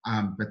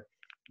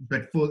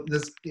 but for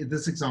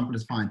this example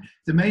is fine.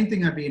 The main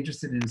thing I'd be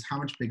interested in is how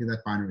much bigger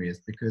that binary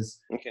is, because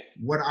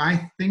what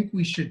I think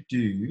we should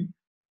do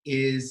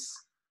is,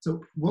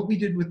 so what we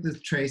did with the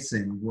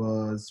tracing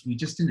was we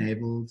just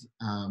enabled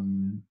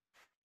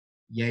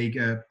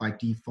Jaeger by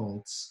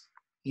default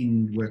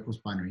in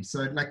Workhorse binary.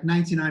 So like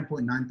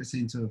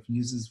 99.9% of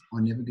users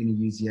are never going to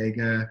use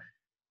Jaeger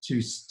to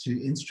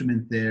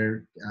instrument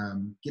their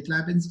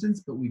GitLab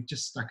instance, but we've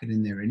just stuck it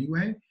in there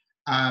anyway.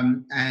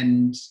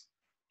 And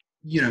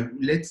you know,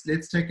 let's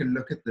take a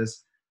look at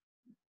this.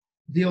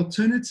 The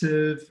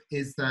alternative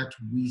is that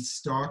we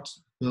start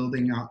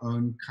building our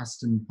own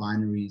custom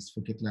binaries for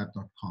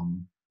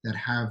GitLab.com that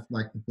have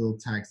like the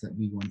build tags that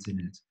we want in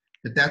it.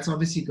 But that's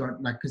obviously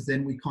got like, because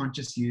then we can't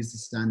just use the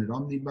standard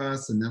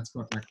omnibus, and that's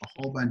got like a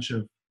whole bunch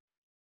of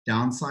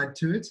downside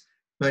to it.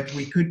 But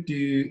we could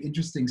do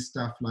interesting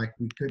stuff, like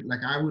we could,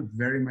 like I would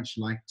very much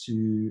like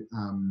to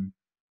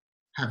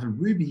have a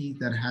Ruby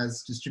that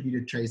has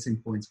distributed tracing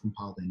points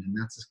compiled in, and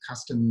that's a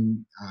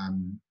custom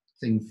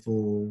thing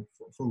for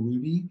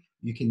Ruby.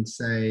 You can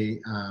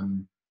say,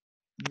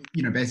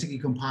 you know, basically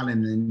compile,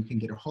 and then you can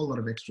get a whole lot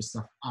of extra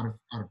stuff out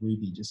of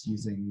Ruby just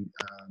using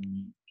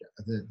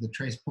the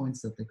trace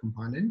points that they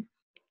compile in.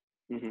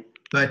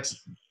 But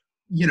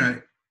you know,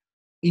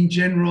 in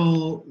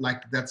general,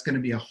 like that's going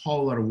to be a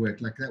whole lot of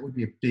work. Like that would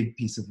be a big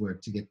piece of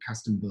work to get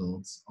custom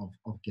builds of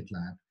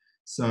GitLab.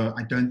 So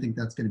I don't think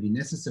that's going to be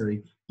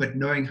necessary. But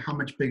knowing how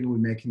much bigger we're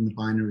making the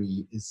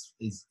binary is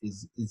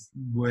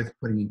worth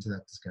putting into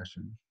that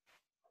discussion.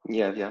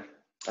 Yeah.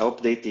 I'll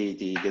update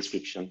the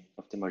description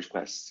of the merge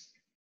request.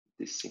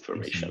 This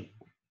information.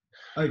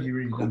 Oh, you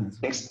really cool. Done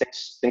this.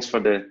 Thanks for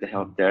the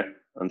help there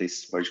on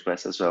this merge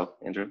request as well,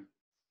 Andrew.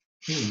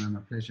 Cool, man, my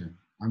pleasure.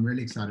 I'm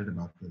really excited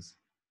about this.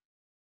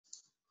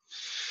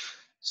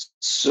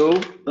 So,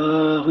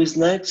 who's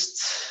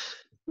next?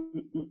 I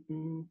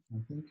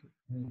think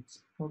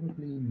it's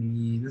probably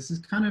me. This is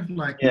kind of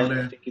like not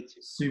a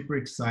super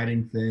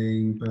exciting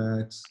thing,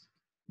 but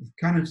it's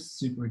kind of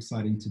super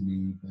exciting to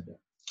me. But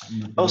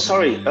oh,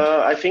 sorry.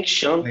 I think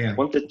Sean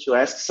wanted to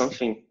ask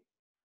something.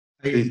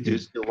 Do you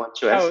still want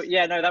to ask? Oh,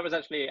 yeah, no, that was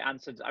actually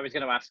answered. I was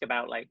going to ask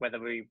about like whether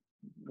we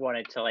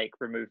wanted to like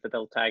remove the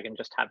build tag and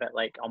just have it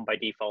like on by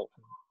default.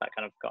 That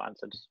kind of got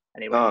answered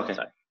anyway. Oh, okay.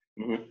 So.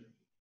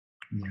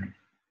 Yeah.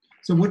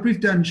 So what we've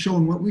done,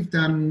 Sean, what we've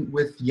done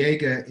with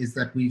Jaeger is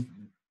that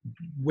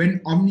when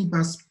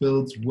Omnibus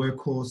builds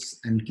Workhorse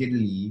and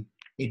Giddily,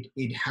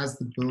 it has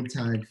the build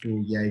tag for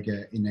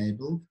Jaeger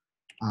enabled.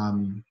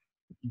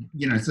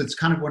 You know, so it's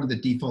kind of one of the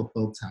default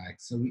build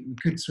tags. So we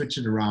could switch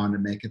it around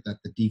and make it that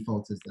the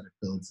default is that it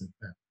builds it.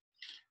 But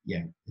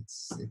yeah,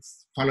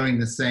 it's following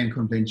the same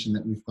convention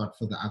that we've got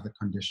for the other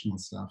conditional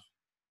stuff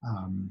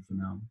for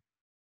now.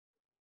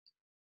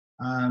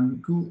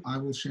 Cool. I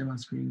will share my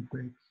screen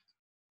quick.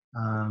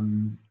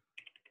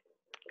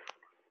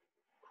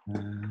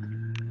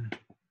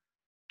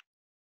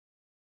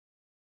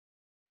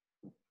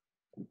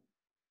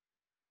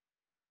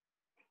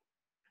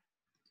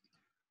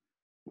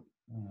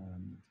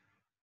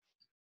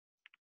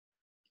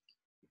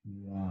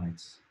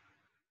 Right.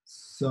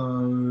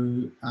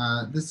 So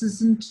this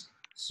isn't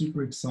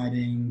super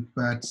exciting,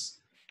 but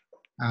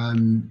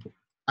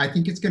I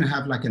think it's going to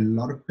have like a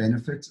lot of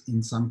benefits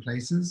in some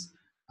places.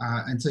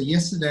 And so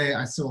yesterday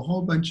I saw a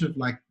whole bunch of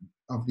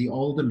the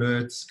old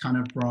alerts kind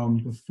of from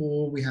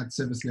before we had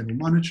service level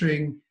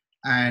monitoring,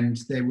 and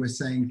they were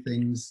saying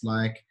things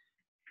like,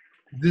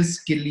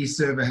 this Gitli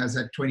server has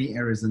had 20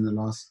 errors in the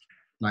last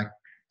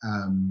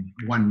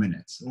 1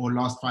 minute or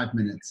last 5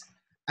 minutes.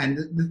 And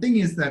the thing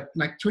is that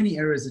 20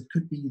 errors, it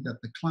could be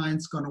that the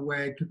client's gone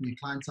away, it could be a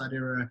client-side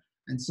error.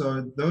 And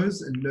so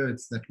those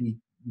alerts that we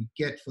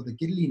get for the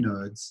Gitli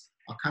nodes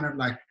are kind of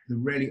like the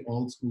really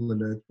old school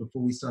alerts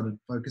before we started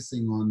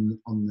focusing on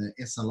the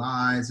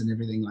SLIs and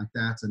everything like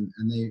that.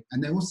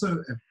 And they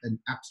also an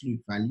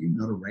absolute value,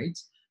 not a rate.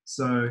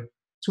 So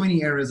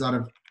 20 errors out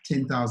of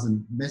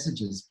 10,000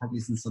 messages probably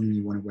isn't something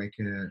you want to wake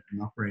an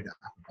operator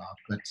up about,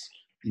 but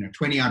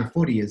 20 out of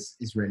 40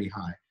 is really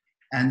high.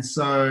 And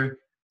so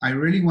I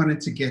really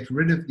wanted to get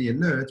rid of the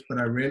alert, but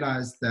I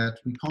realized that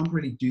we can't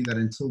really do that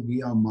until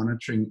we are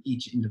monitoring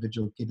each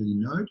individual Gitli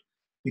node,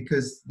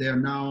 because there are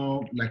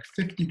now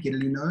 50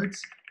 Gitli nodes.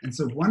 And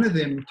so one of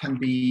them can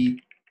be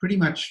pretty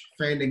much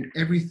failing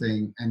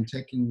everything and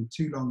taking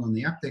too long on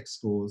the uptake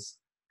scores.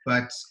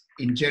 But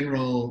in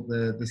general,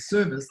 the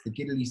service, the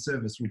Gitli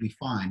service, will be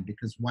fine,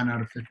 because 1 out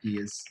of 50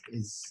 is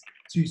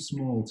too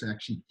small to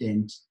actually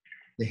dent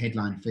the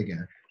headline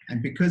figure.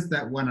 And because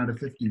that 1 out of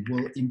 50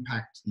 will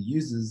impact the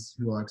users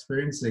who are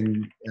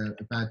experiencing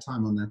a bad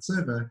time on that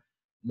server,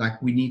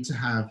 we need to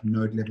have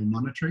node level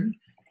monitoring.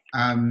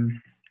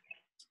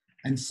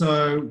 And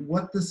so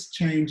what this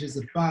change is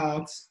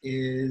about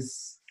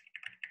is,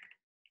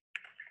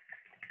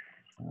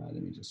 let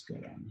me just go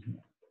down here,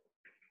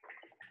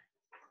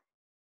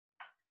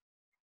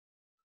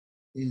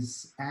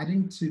 is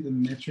adding to the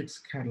metrics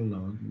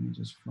catalog. Let me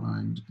just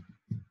find.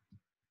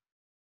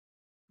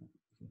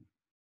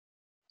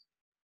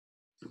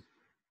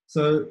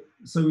 So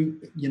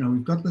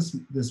we've got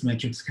this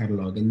metrics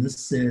catalog, and this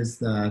says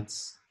that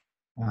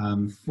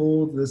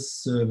for this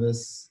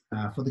service,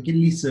 for the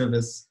Gitli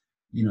service,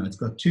 it's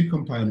got 2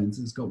 components.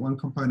 It's got one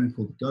component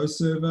called Go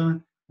server,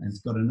 and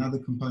it's got another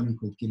component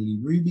called Gitli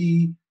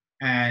Ruby.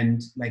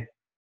 And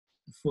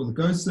for the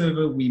Go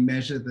server, we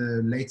measure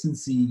the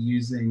latency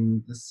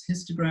using this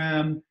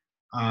histogram,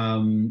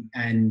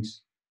 and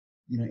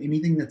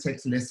anything that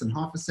takes less than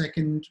half a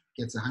second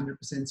gets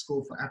 100%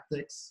 score for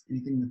aptX.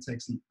 Anything that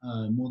takes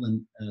more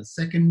than a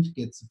second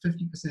gets a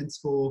 50%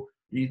 score.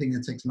 Anything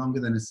that takes longer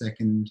than a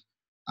second,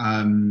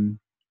 anything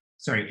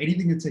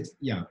that takes,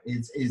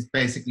 is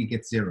basically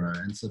gets 0.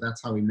 And so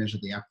that's how we measure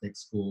the aptX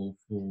score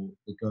for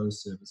the Go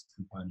service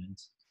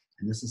component.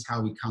 And this is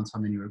how we count how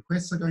many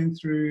requests are going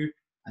through.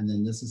 And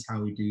then this is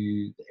how we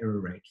do the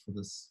error rate for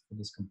this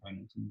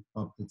component. And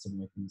Bob did some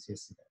work on this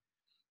yesterday.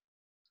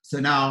 So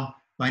now,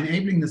 by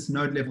enabling this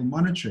node level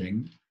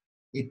monitoring,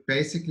 it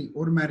basically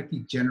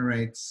automatically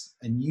generates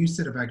a new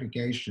set of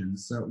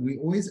aggregations. So we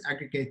always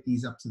aggregate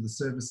these up to the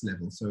service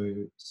level.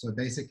 So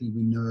basically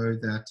we know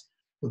that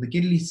for the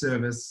Gitli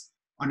service,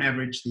 on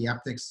average, the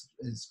aptX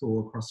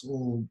score across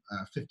all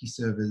 50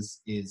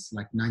 servers is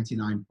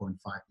 99.5%.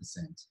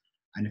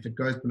 And if it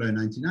goes below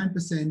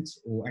 99%,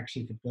 or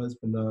actually if it goes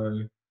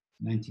below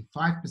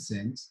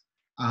 95%,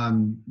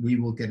 we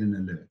will get an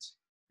alert.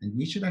 And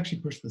we should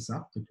actually push this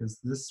up, because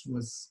this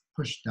was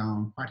pushed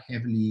down quite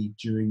heavily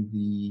during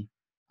the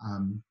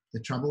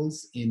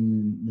troubles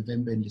in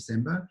November and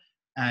December.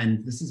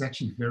 And this is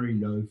actually very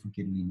low for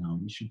Gitli now.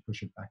 We should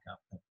push it back up,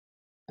 but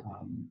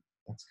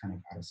that's kind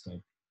of out of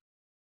scope.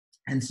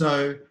 And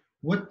so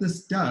what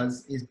this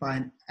does is,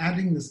 by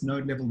adding this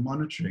node level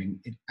monitoring,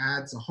 it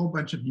adds a whole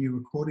bunch of new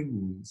recording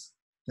rules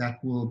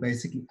that will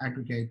basically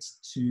aggregate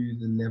to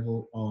the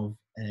level of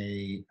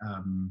a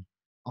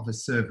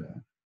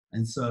server.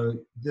 And so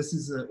this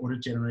is an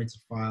auto-generated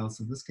file.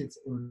 So this gets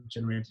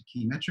auto-generated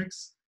key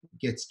metrics. It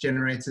gets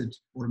generated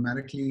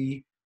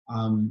automatically.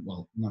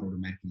 Well, not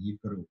automatically.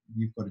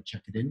 You've got to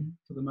check it in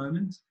for the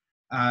moment.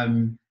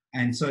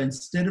 And so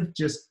instead of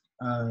just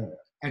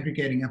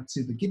aggregating up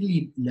to the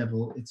Gitli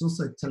level, it's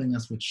also telling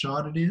us what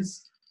shard it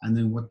is, and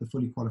then what the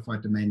fully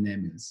qualified domain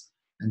name is.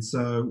 And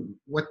so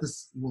what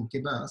this will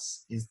give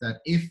us is that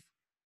if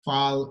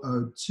file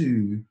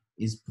 02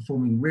 is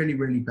performing really,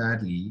 really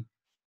badly,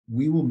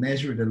 we will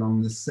measure it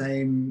along the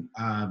same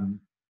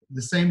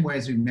way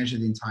as we measure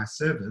the entire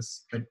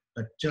service,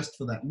 but just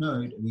for that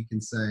node, we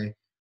can say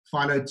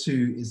file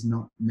 02 is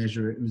not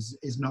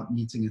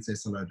meeting its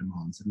SLO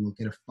demands, and we'll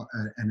get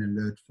an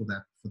alert for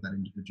that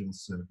individual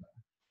server.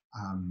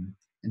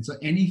 And so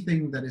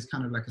anything that is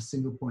kind of like a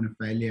single point of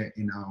failure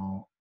in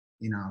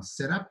our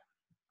setup,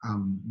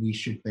 we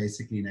should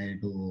basically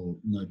enable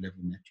node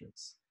level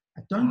metrics.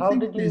 I don't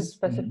think there's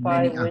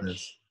many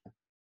others.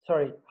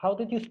 Sorry, how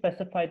did you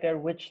specify there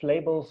which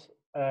labels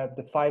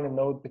define a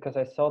node? Because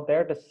I saw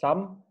there the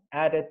sum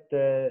added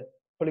the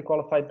fully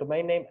qualified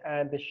domain name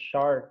and the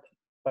shard,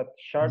 but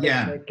shard is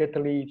a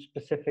Gitli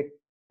specific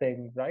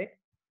thing, right?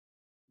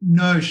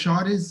 No,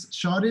 shard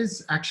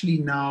is actually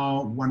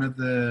now one of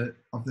the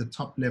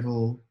top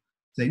level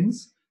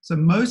things. So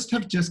most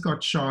have just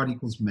got shard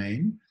equals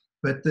main,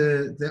 but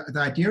the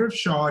idea of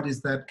shard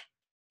is that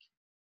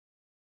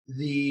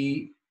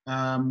the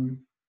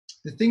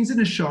things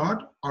in a shard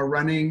are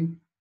running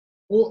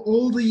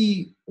all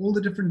the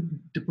different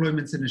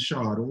deployments in a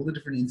shard, all the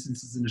different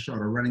instances in a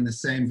shard are running the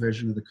same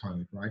version of the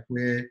code, right?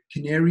 Where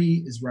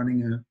Canary is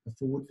running a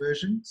forward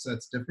version, so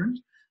it's different.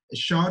 A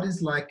shard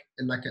is like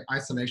an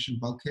isolation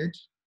bulkhead.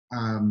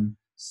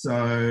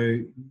 So,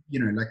 you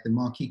know, like the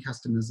marquee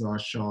customers are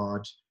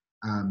shard,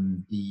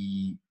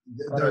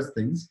 those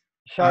things.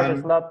 Shard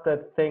is not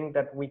the thing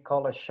that we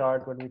call a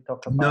shard when we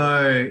talk about.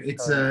 No,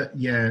 it's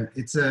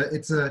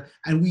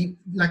and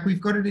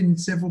we've got it in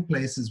several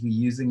places. We're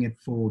using it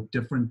for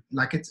different,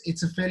 like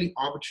it's a fairly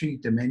arbitrary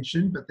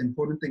dimension, but the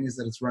important thing is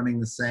that it's running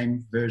the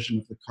same version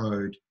of the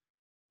code.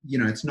 You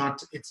know, it's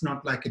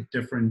not like a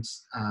different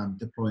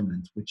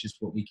deployment, which is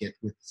what we get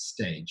with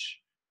Stage.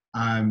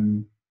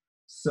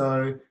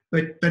 So,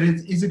 but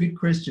it is a good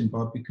question,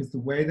 Bob, because the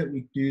way that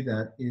we do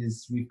that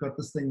is we've got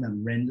this thing that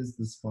renders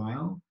this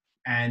file.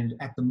 And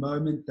at the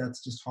moment,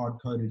 that's just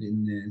hard-coded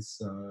in there.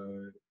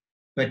 So,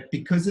 but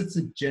because it's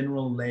a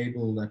general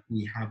label that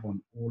we have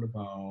on all of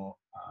our,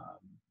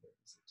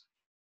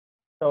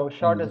 so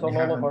shard is on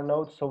all of our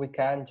nodes, so we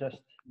can just.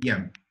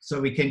 Yeah,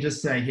 so we can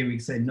just say here, we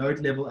say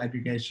node level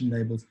aggregation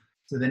labels.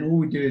 So then all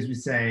we do is we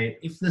say,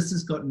 if this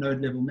has got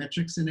node level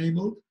metrics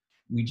enabled,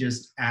 we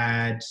just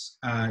add,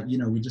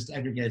 we just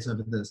aggregate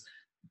over this.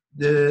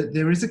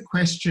 There is a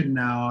question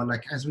now,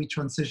 like as we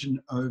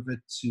transition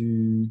over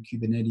to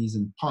Kubernetes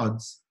and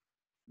pods,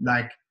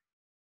 like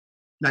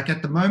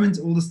at the moment,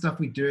 all the stuff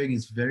we're doing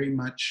is very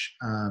much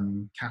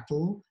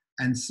cattle.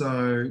 And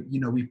so,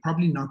 you know, we're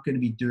probably not going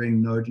to be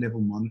doing node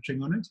level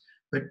monitoring on it.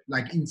 But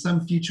like in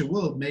some future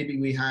world, maybe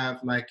we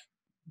have like,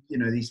 you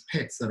know, these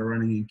pets that are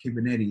running in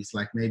Kubernetes,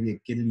 like maybe a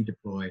Giddily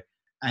deploy.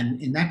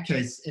 And in that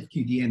case,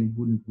 FQDN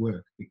wouldn't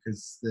work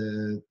because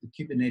the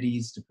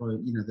Kubernetes deploy,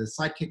 you know, the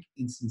Sidekiq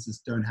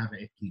instances don't have an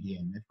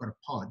FQDN. They've got a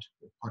pod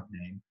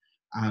name,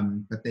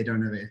 but they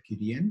don't have an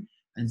FQDN.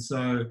 And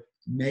so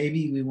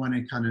maybe we want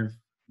to kind of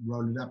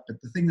roll it up.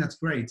 But the thing that's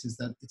great is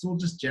that it's all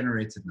just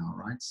generated now,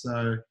 right?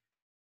 So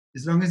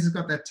as long as it's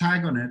got that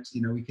tag on it,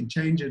 you know, we can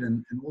change it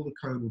and all the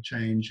code will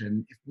change.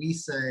 And if we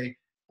say,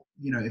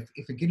 you know,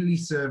 if a Giddily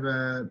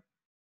server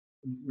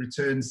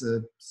returns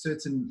a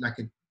certain, like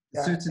a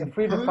certain if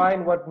we code,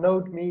 define what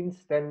node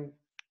means, then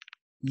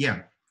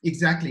yeah,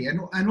 exactly.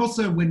 And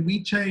also when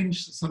we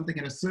change something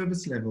at a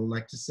service level,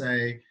 like to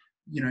say,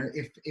 you know,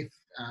 if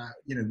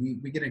you know,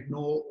 we can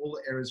ignore all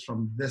the errors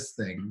from this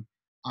thing,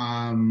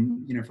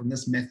 you know, from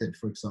this method,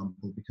 for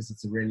example, because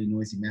it's a really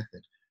noisy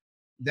method,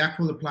 that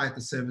will apply at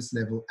the service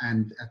level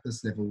and at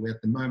this level, where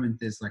at the moment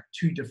there's like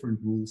two different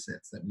rule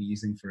sets that we're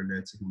using for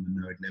alerting on the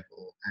node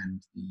level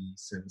and the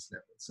service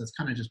level. So it's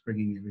kind of just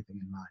bringing everything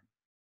in line.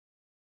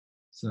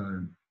 So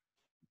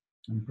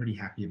I'm pretty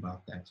happy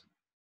about that.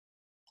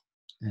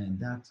 And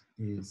that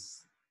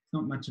is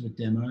not much of a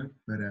demo,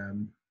 but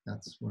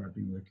that's what I've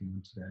been working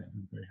on today.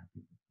 I'm very happy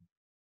with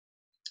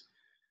it.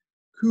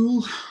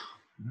 Cool.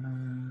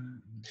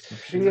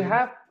 Do you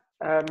have,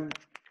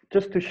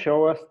 just to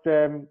show us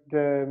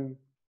the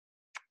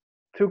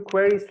two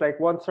queries, like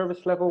one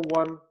service level,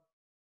 one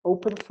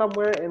open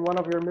somewhere in one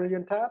of your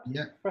million tabs,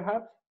 yeah,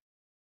 perhaps?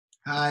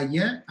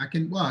 Yeah, I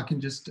can. Well, I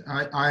can just.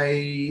 Let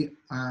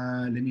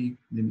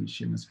me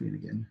share my screen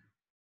again.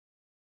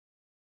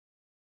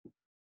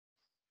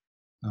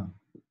 Oh,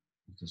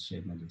 I just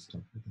shared my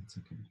desktop, but that's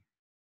okay.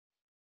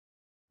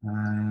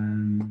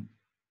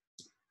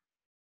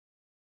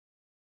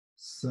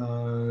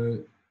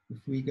 So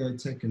if we go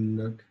take a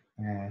look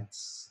at,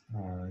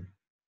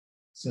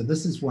 so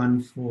this is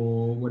one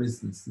for, what is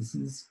this? This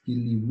is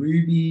Giddily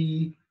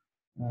Ruby.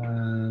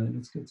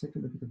 Let's go take a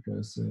look at the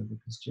Go server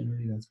because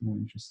generally that's more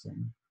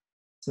interesting.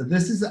 So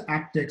this is the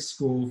AppDex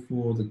score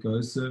for the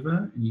Go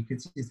server, and you can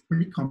see it's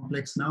pretty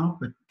complex now,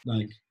 but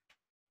like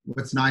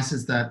what's nice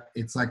is that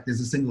it's like there's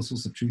a single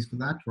source of truth for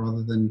that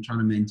rather than trying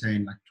to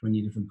maintain like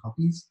 20 different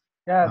copies.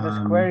 Yeah,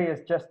 this query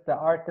is just the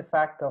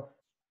artifact of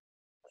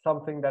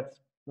something that's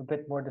a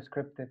bit more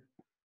descriptive.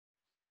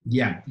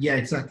 Yeah,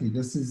 exactly.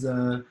 This is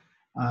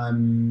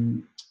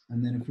and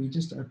then if we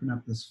just open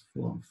up this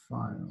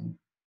file,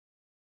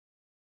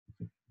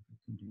 if I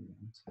can do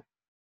that,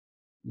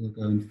 we'll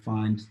go and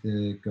find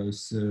the Go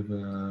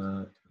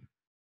server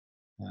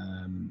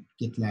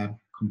GitLab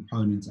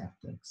component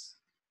AppDex.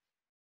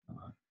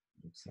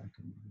 Looks like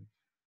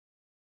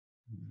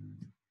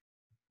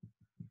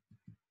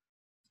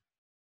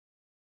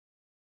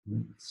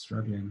it's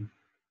struggling.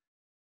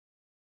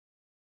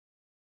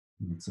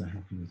 I'm not so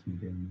happy with me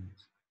doing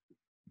that.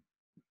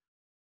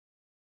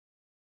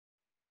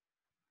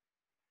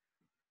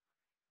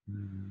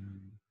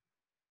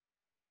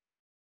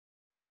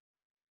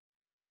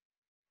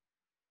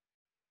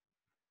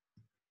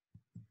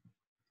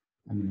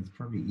 I mean, it's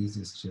probably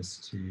easiest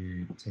just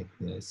to take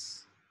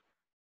this,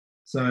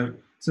 So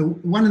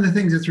one of the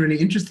things that's really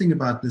interesting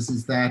about this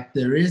is that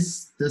there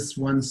is this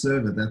one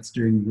server that's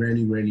doing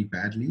really, really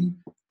badly.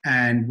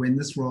 And when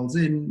this rolls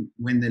in,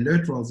 when the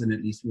alert rolls in,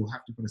 at least we'll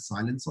have to put a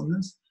silence on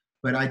this.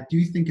 But I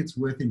do think it's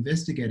worth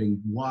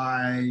investigating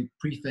why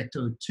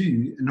Prefecto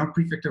 2, not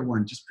Prefecto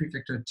 1, just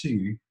Prefecto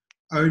 2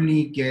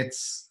 only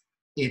gets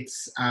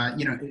its,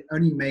 it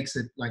only makes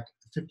it like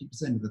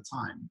 50% of the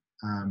time.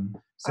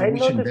 So we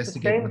should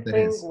investigate what that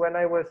is. When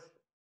I was,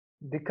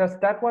 because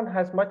that one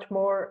has much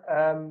more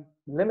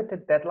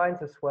limited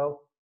deadlines as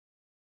well.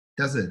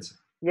 Does it?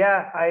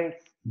 Yeah, I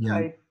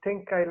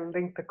think I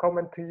linked a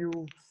comment to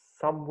you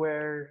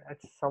somewhere at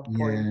some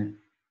point.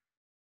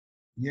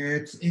 Yeah,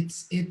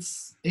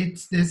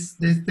 there's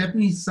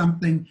definitely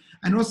something,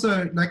 and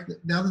also like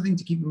the other thing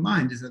to keep in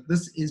mind is that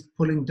this is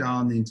pulling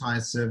down the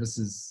entire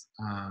service's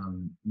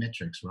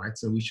metrics, right?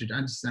 So we should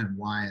understand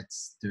why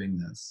it's doing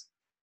this.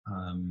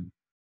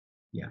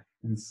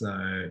 And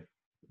so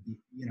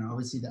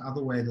obviously the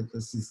other way that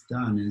this is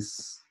done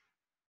is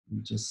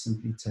you just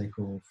simply take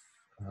off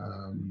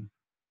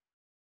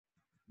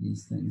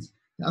these things.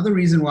 The other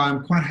reason why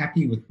I'm quite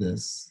happy with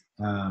this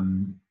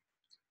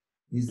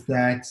is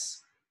that,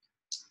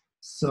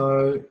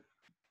 so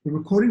the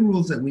recording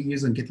rules that we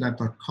use on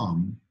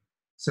GitLab.com,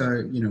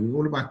 so, we're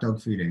all about dog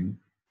fooding,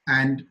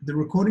 and the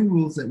recording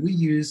rules that we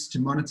use to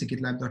monitor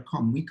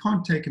GitLab.com, we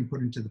can't take and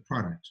put into the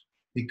product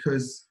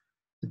because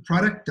the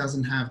product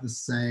doesn't have the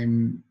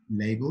same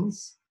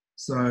labels.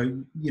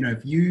 So,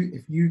 if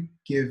you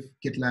give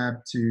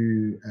GitLab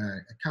to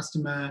a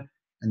customer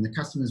and the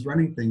customer's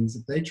running things,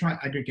 if they try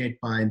aggregate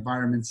by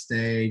environment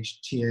stage,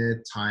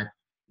 tier, type,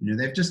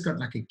 they've just got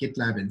like a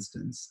GitLab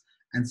instance.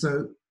 And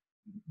so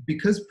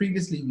because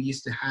previously we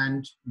used to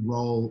hand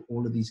roll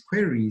all of these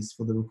queries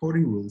for the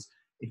recording rules,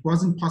 it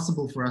wasn't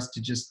possible for us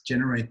to just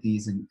generate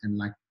these and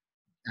like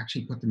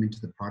actually put them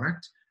into the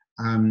product.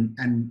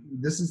 And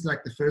this is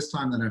like the first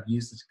time that I've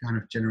used it to kind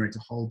of generate a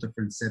whole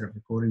different set of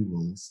recording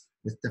rules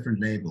with different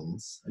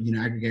labels,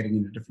 aggregating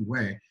in a different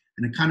way.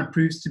 And it kind of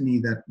proves to me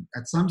that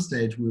at some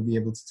stage we'll be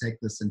able to take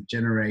this and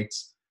generate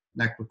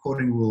like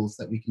recording rules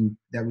that we can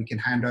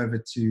hand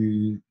over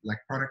to like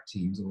product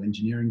teams or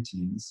engineering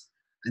teams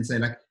and say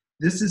like,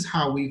 this is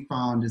how we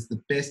found is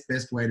the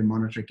best way to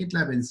monitor a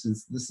GitLab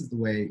instance. This is the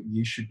way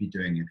you should be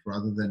doing it,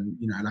 rather than,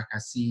 like I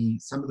see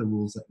some of the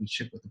rules that we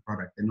ship with the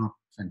product, they're not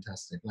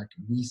fantastic. Like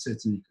we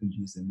certainly could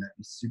use them, that'd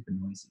be super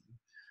noisy.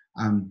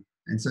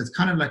 And so it's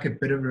kind of like a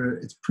bit of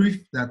it's proof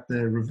that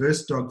the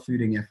reverse dog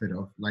fooding effort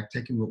of like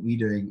taking what we're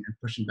doing and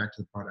pushing back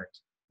to the product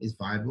is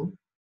viable,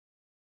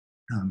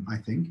 I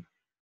think.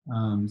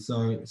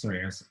 So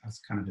sorry, I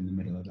was kind of in the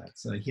middle of that.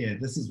 So here,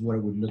 this is what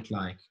it would look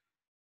like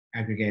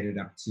aggregated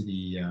up to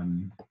the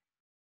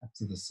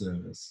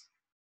service.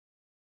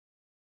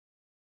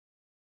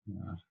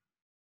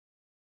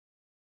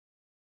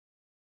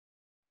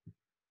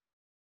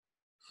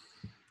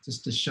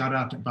 Just a shout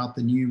out about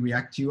the new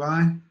React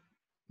UI.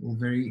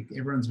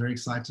 Everyone's very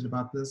excited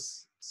about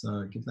this.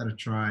 So give that a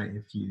try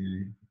if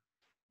you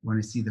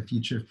want to see the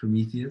future of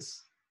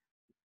Prometheus.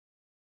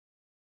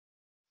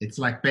 It's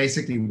like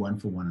basically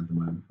 1-for-1 at the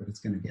moment, but it's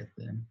going to get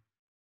there.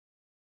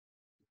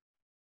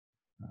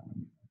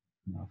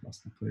 Now I've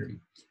lost the query.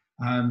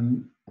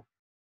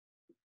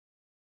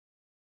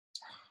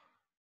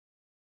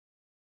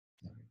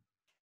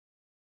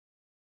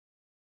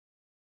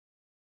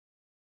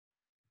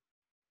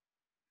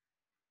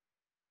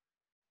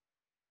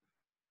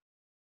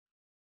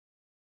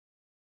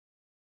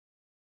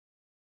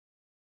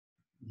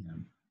 Yeah.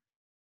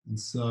 And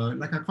so,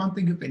 like, I can't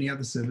think of any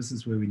other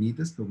services where we need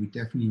this, but we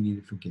definitely need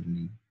it for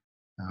Gitly.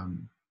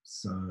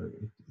 So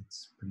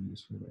it's pretty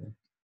useful there.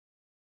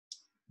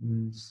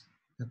 And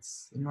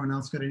anyone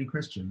else got any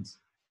questions?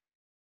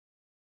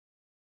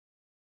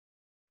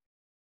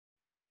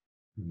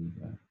 There you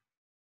go.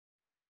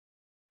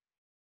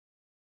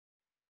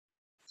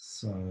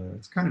 So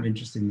it's kind of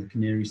interesting. The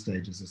Canary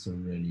stages are so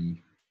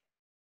really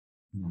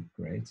not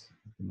great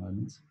at the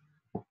moment.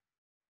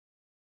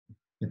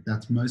 But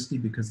that's mostly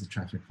because the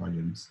traffic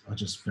volumes are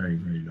just very,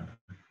 very low.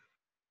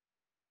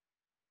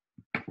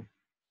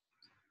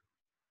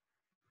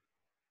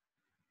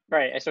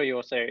 Right, I saw you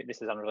also,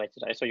 this is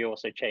unrelated, I saw you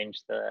also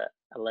changed the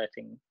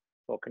alerting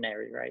for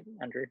Canary, right,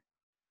 Andrew?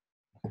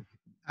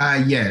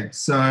 Yeah,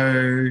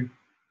 so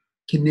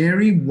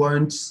Canary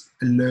won't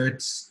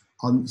alert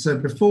on, so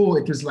before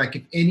it was like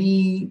if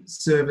any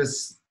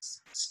service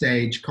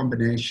stage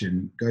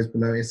combination goes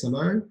below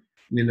SLO,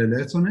 we'll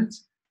alert on it.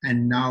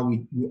 And now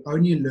we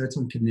only alert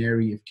on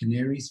Canary if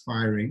Canary's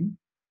firing,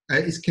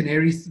 is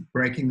Canary's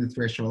breaking the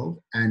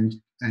threshold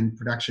and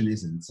production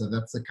isn't. So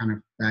that's the kind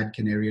of bad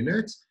Canary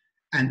alert.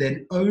 And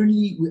then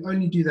we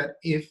only do that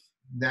if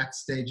that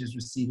stage is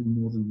receiving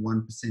more than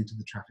 1% of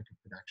the traffic of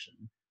production,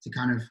 to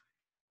kind of,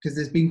 because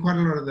there's been quite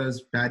a lot of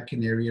those bad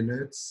Canary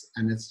alerts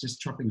and it's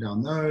just chopping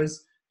down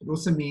those. It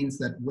also means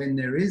that when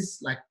there is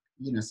like,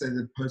 say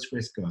the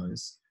Postgres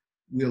goes,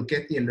 we'll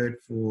get the alert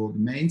for the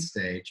main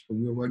stage, but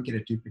we won't get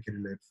a duplicate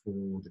alert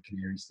for the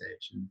Canary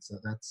stage. And so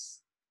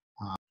that's...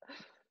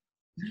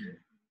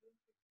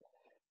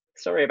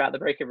 Sorry about the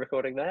break in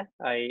recording there.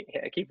 I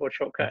hit a keyboard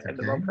shortcut in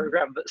the wrong Okay.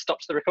 program that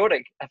stops the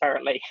recording,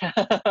 apparently.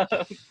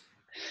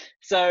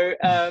 So,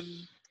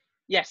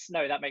 yes,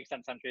 no, that makes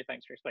sense, Andrew.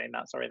 Thanks for explaining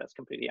that. Sorry, that's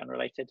completely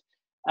unrelated.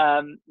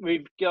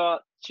 We've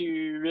got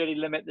to really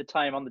limit the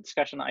time on the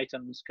discussion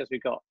items because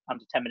we've got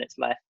under 10 minutes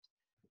left.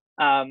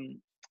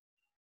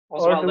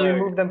 Or do we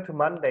move them to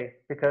Monday?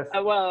 Because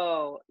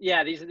well,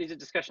 yeah, these are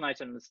discussion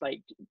items.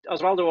 Like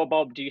Osvaldo or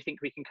Bob, do you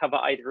think we can cover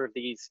either of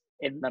these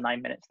in the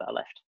 9 minutes that are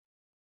left?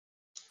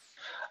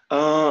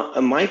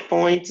 My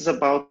point is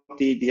about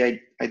the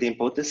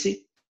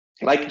idempotency,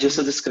 like just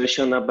a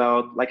discussion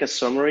about like a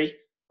summary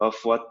of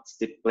what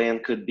the plan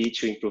could be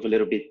to improve a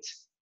little bit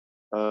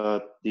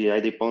the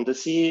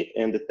idempotency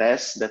and the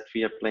tests that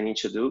we are planning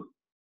to do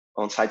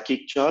on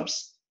Sidekick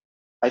jobs.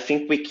 I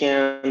think we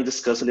can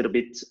discuss a little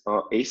bit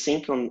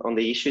async on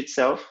the issue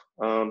itself.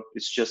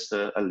 It's just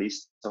a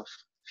list of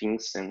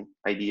things and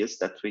ideas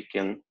that we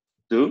can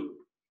do.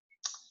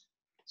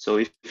 So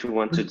if you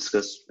want to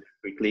discuss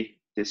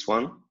quickly this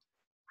one.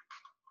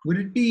 Would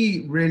it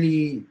be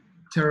really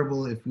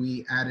terrible if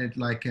we added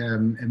like a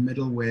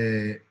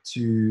middleware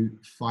to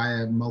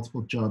fire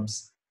multiple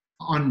jobs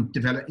in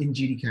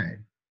GDK?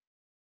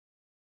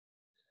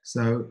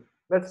 So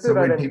let's do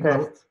that in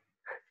tests.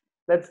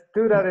 Let's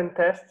do that in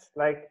tests,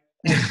 like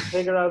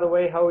figure out a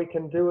way how we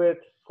can do it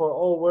for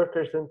all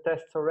workers in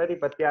tests already.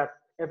 But yeah,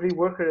 every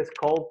worker is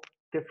called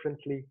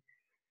differently.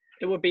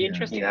 It would be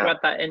interesting to add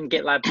that in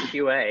GitLab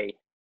QA,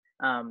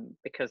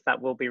 because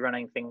that will be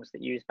running things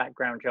that use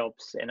background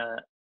jobs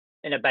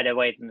in a better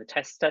way than the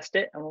tests test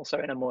it, and also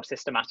in a more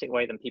systematic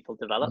way than people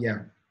develop. Yeah.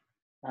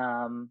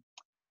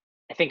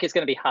 I think it's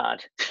going to be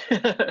hard.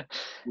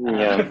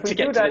 If we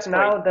do that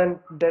now, then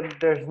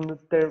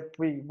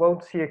we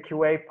won't see a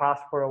QA pass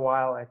for a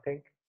while, I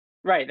think.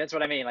 Right, that's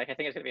what I mean. Like, I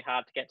think it's going to be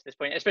hard to get to this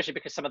point, especially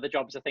because some of the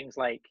jobs are things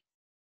like,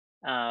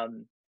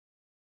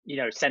 you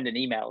know, send an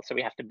email. So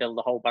we have to build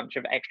a whole bunch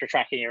of extra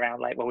tracking around,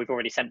 like, well, we've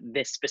already sent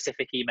this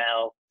specific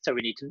email, so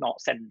we need to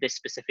not send this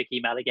specific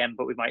email again,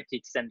 but we might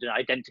need to send an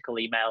identical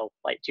email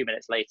like 2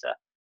 minutes later.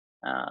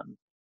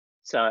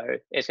 So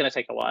it's going to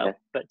take a while,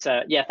 but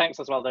yeah, thanks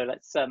as well, though.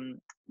 Let's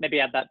maybe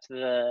add that to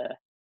the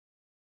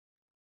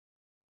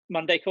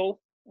Monday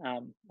call,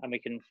 and we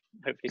can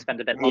hopefully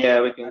spend a bit longer.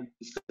 Yeah, we can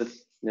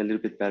discuss a little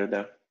bit better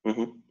there.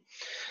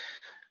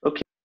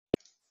 Okay,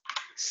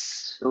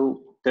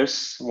 so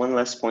there's one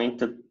last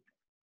point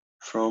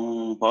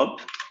from Bob.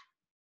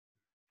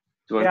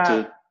 Do you want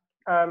to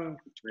try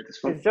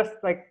this one? It's just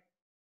like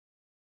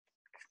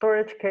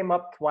storage came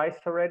up twice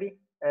already,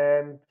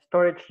 and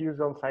storage use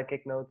on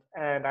Sidekick nodes,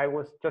 and I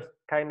was just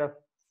kind of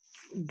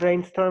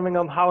brainstorming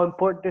on how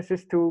important this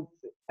is to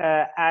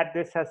add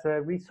this as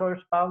a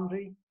resource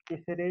boundary,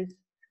 if it is,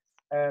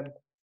 and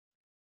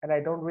I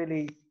don't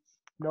really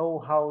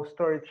know how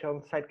storage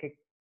on Sidekick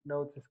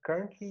nodes is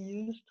currently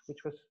used,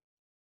 which was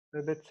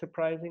a bit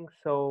surprising.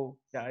 So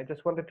yeah, I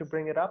just wanted to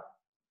bring it up,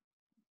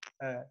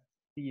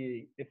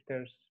 see if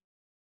there's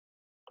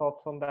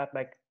thoughts on that.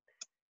 Like,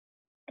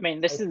 I mean,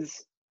 this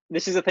is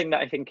a thing that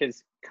I think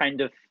is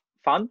kind of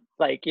fun.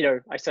 Like, you know,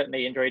 I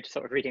certainly enjoyed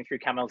sort of reading through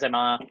Camel's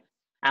MR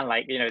and,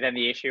 like, you know, then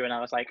the issue, and I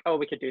was like, oh,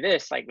 we could do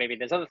this, like maybe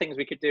there's other things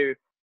we could do.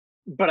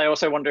 But I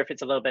also wonder if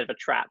it's a little bit of a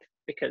trap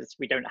because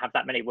we don't have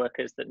that many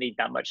workers that need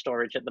that much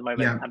storage at the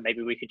moment, and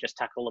maybe we could just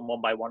tackle them one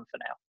by one for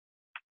now.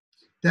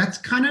 That's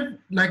kind of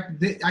like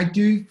I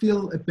do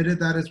feel a bit of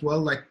that as well.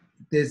 Like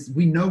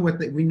we know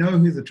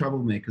who the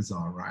troublemakers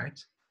are,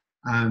 right?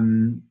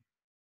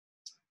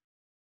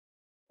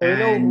 We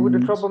know who the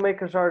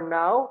troublemakers are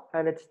now,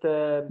 and it's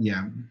the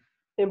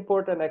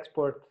import and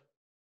export.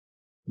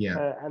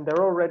 Yeah. And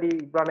they're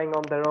already running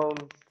on their own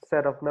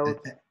set of nodes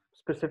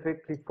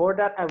specifically for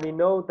that. And we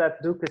know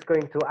that Duke is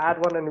going to add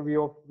one, and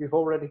we've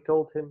already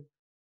told him,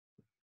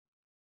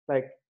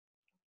 like,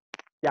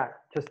 yeah,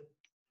 just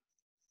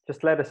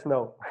let us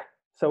know,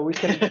 so we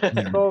can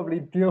probably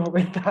deal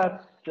with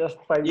that just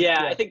by.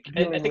 Yeah, I think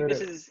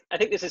this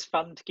is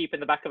fun to keep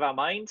in the back of our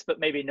minds, but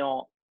maybe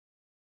not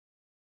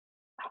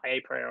high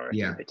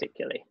priority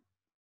particularly.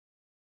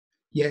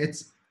 Yeah,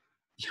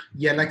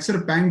 like sort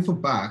of bang for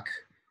buck.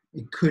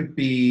 It could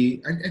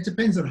be. It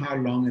depends on how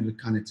long it would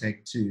kind of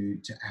take to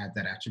add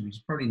that attribute.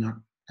 It's probably not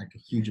like a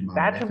huge amount.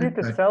 The attribute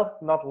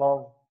itself, not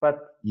long,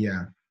 but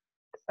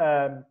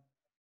then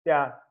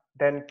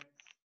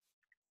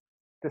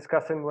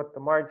discussing what the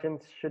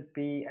margins should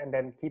be, and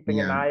then keeping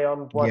an eye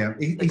on what. Yeah,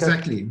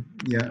 exactly.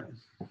 Yeah.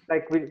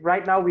 Like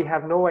right now, we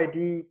have no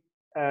idea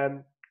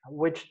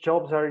which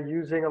jobs are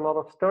using a lot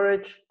of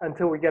storage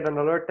until we get an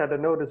alert that a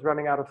node is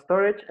running out of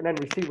storage, and then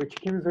we see which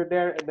queues are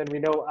there, and then we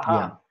know,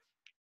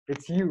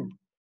 it's you.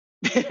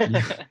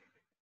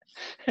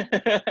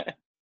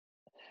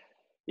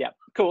 Yeah,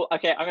 cool.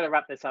 Okay, I'm going to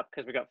wrap this up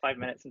because we've got 5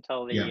 minutes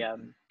until the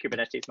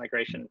Kubernetes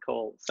migration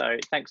call. So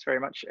thanks very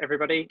much,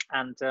 everybody,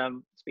 and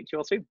speak to you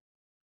all soon.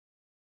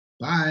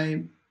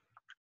 Bye.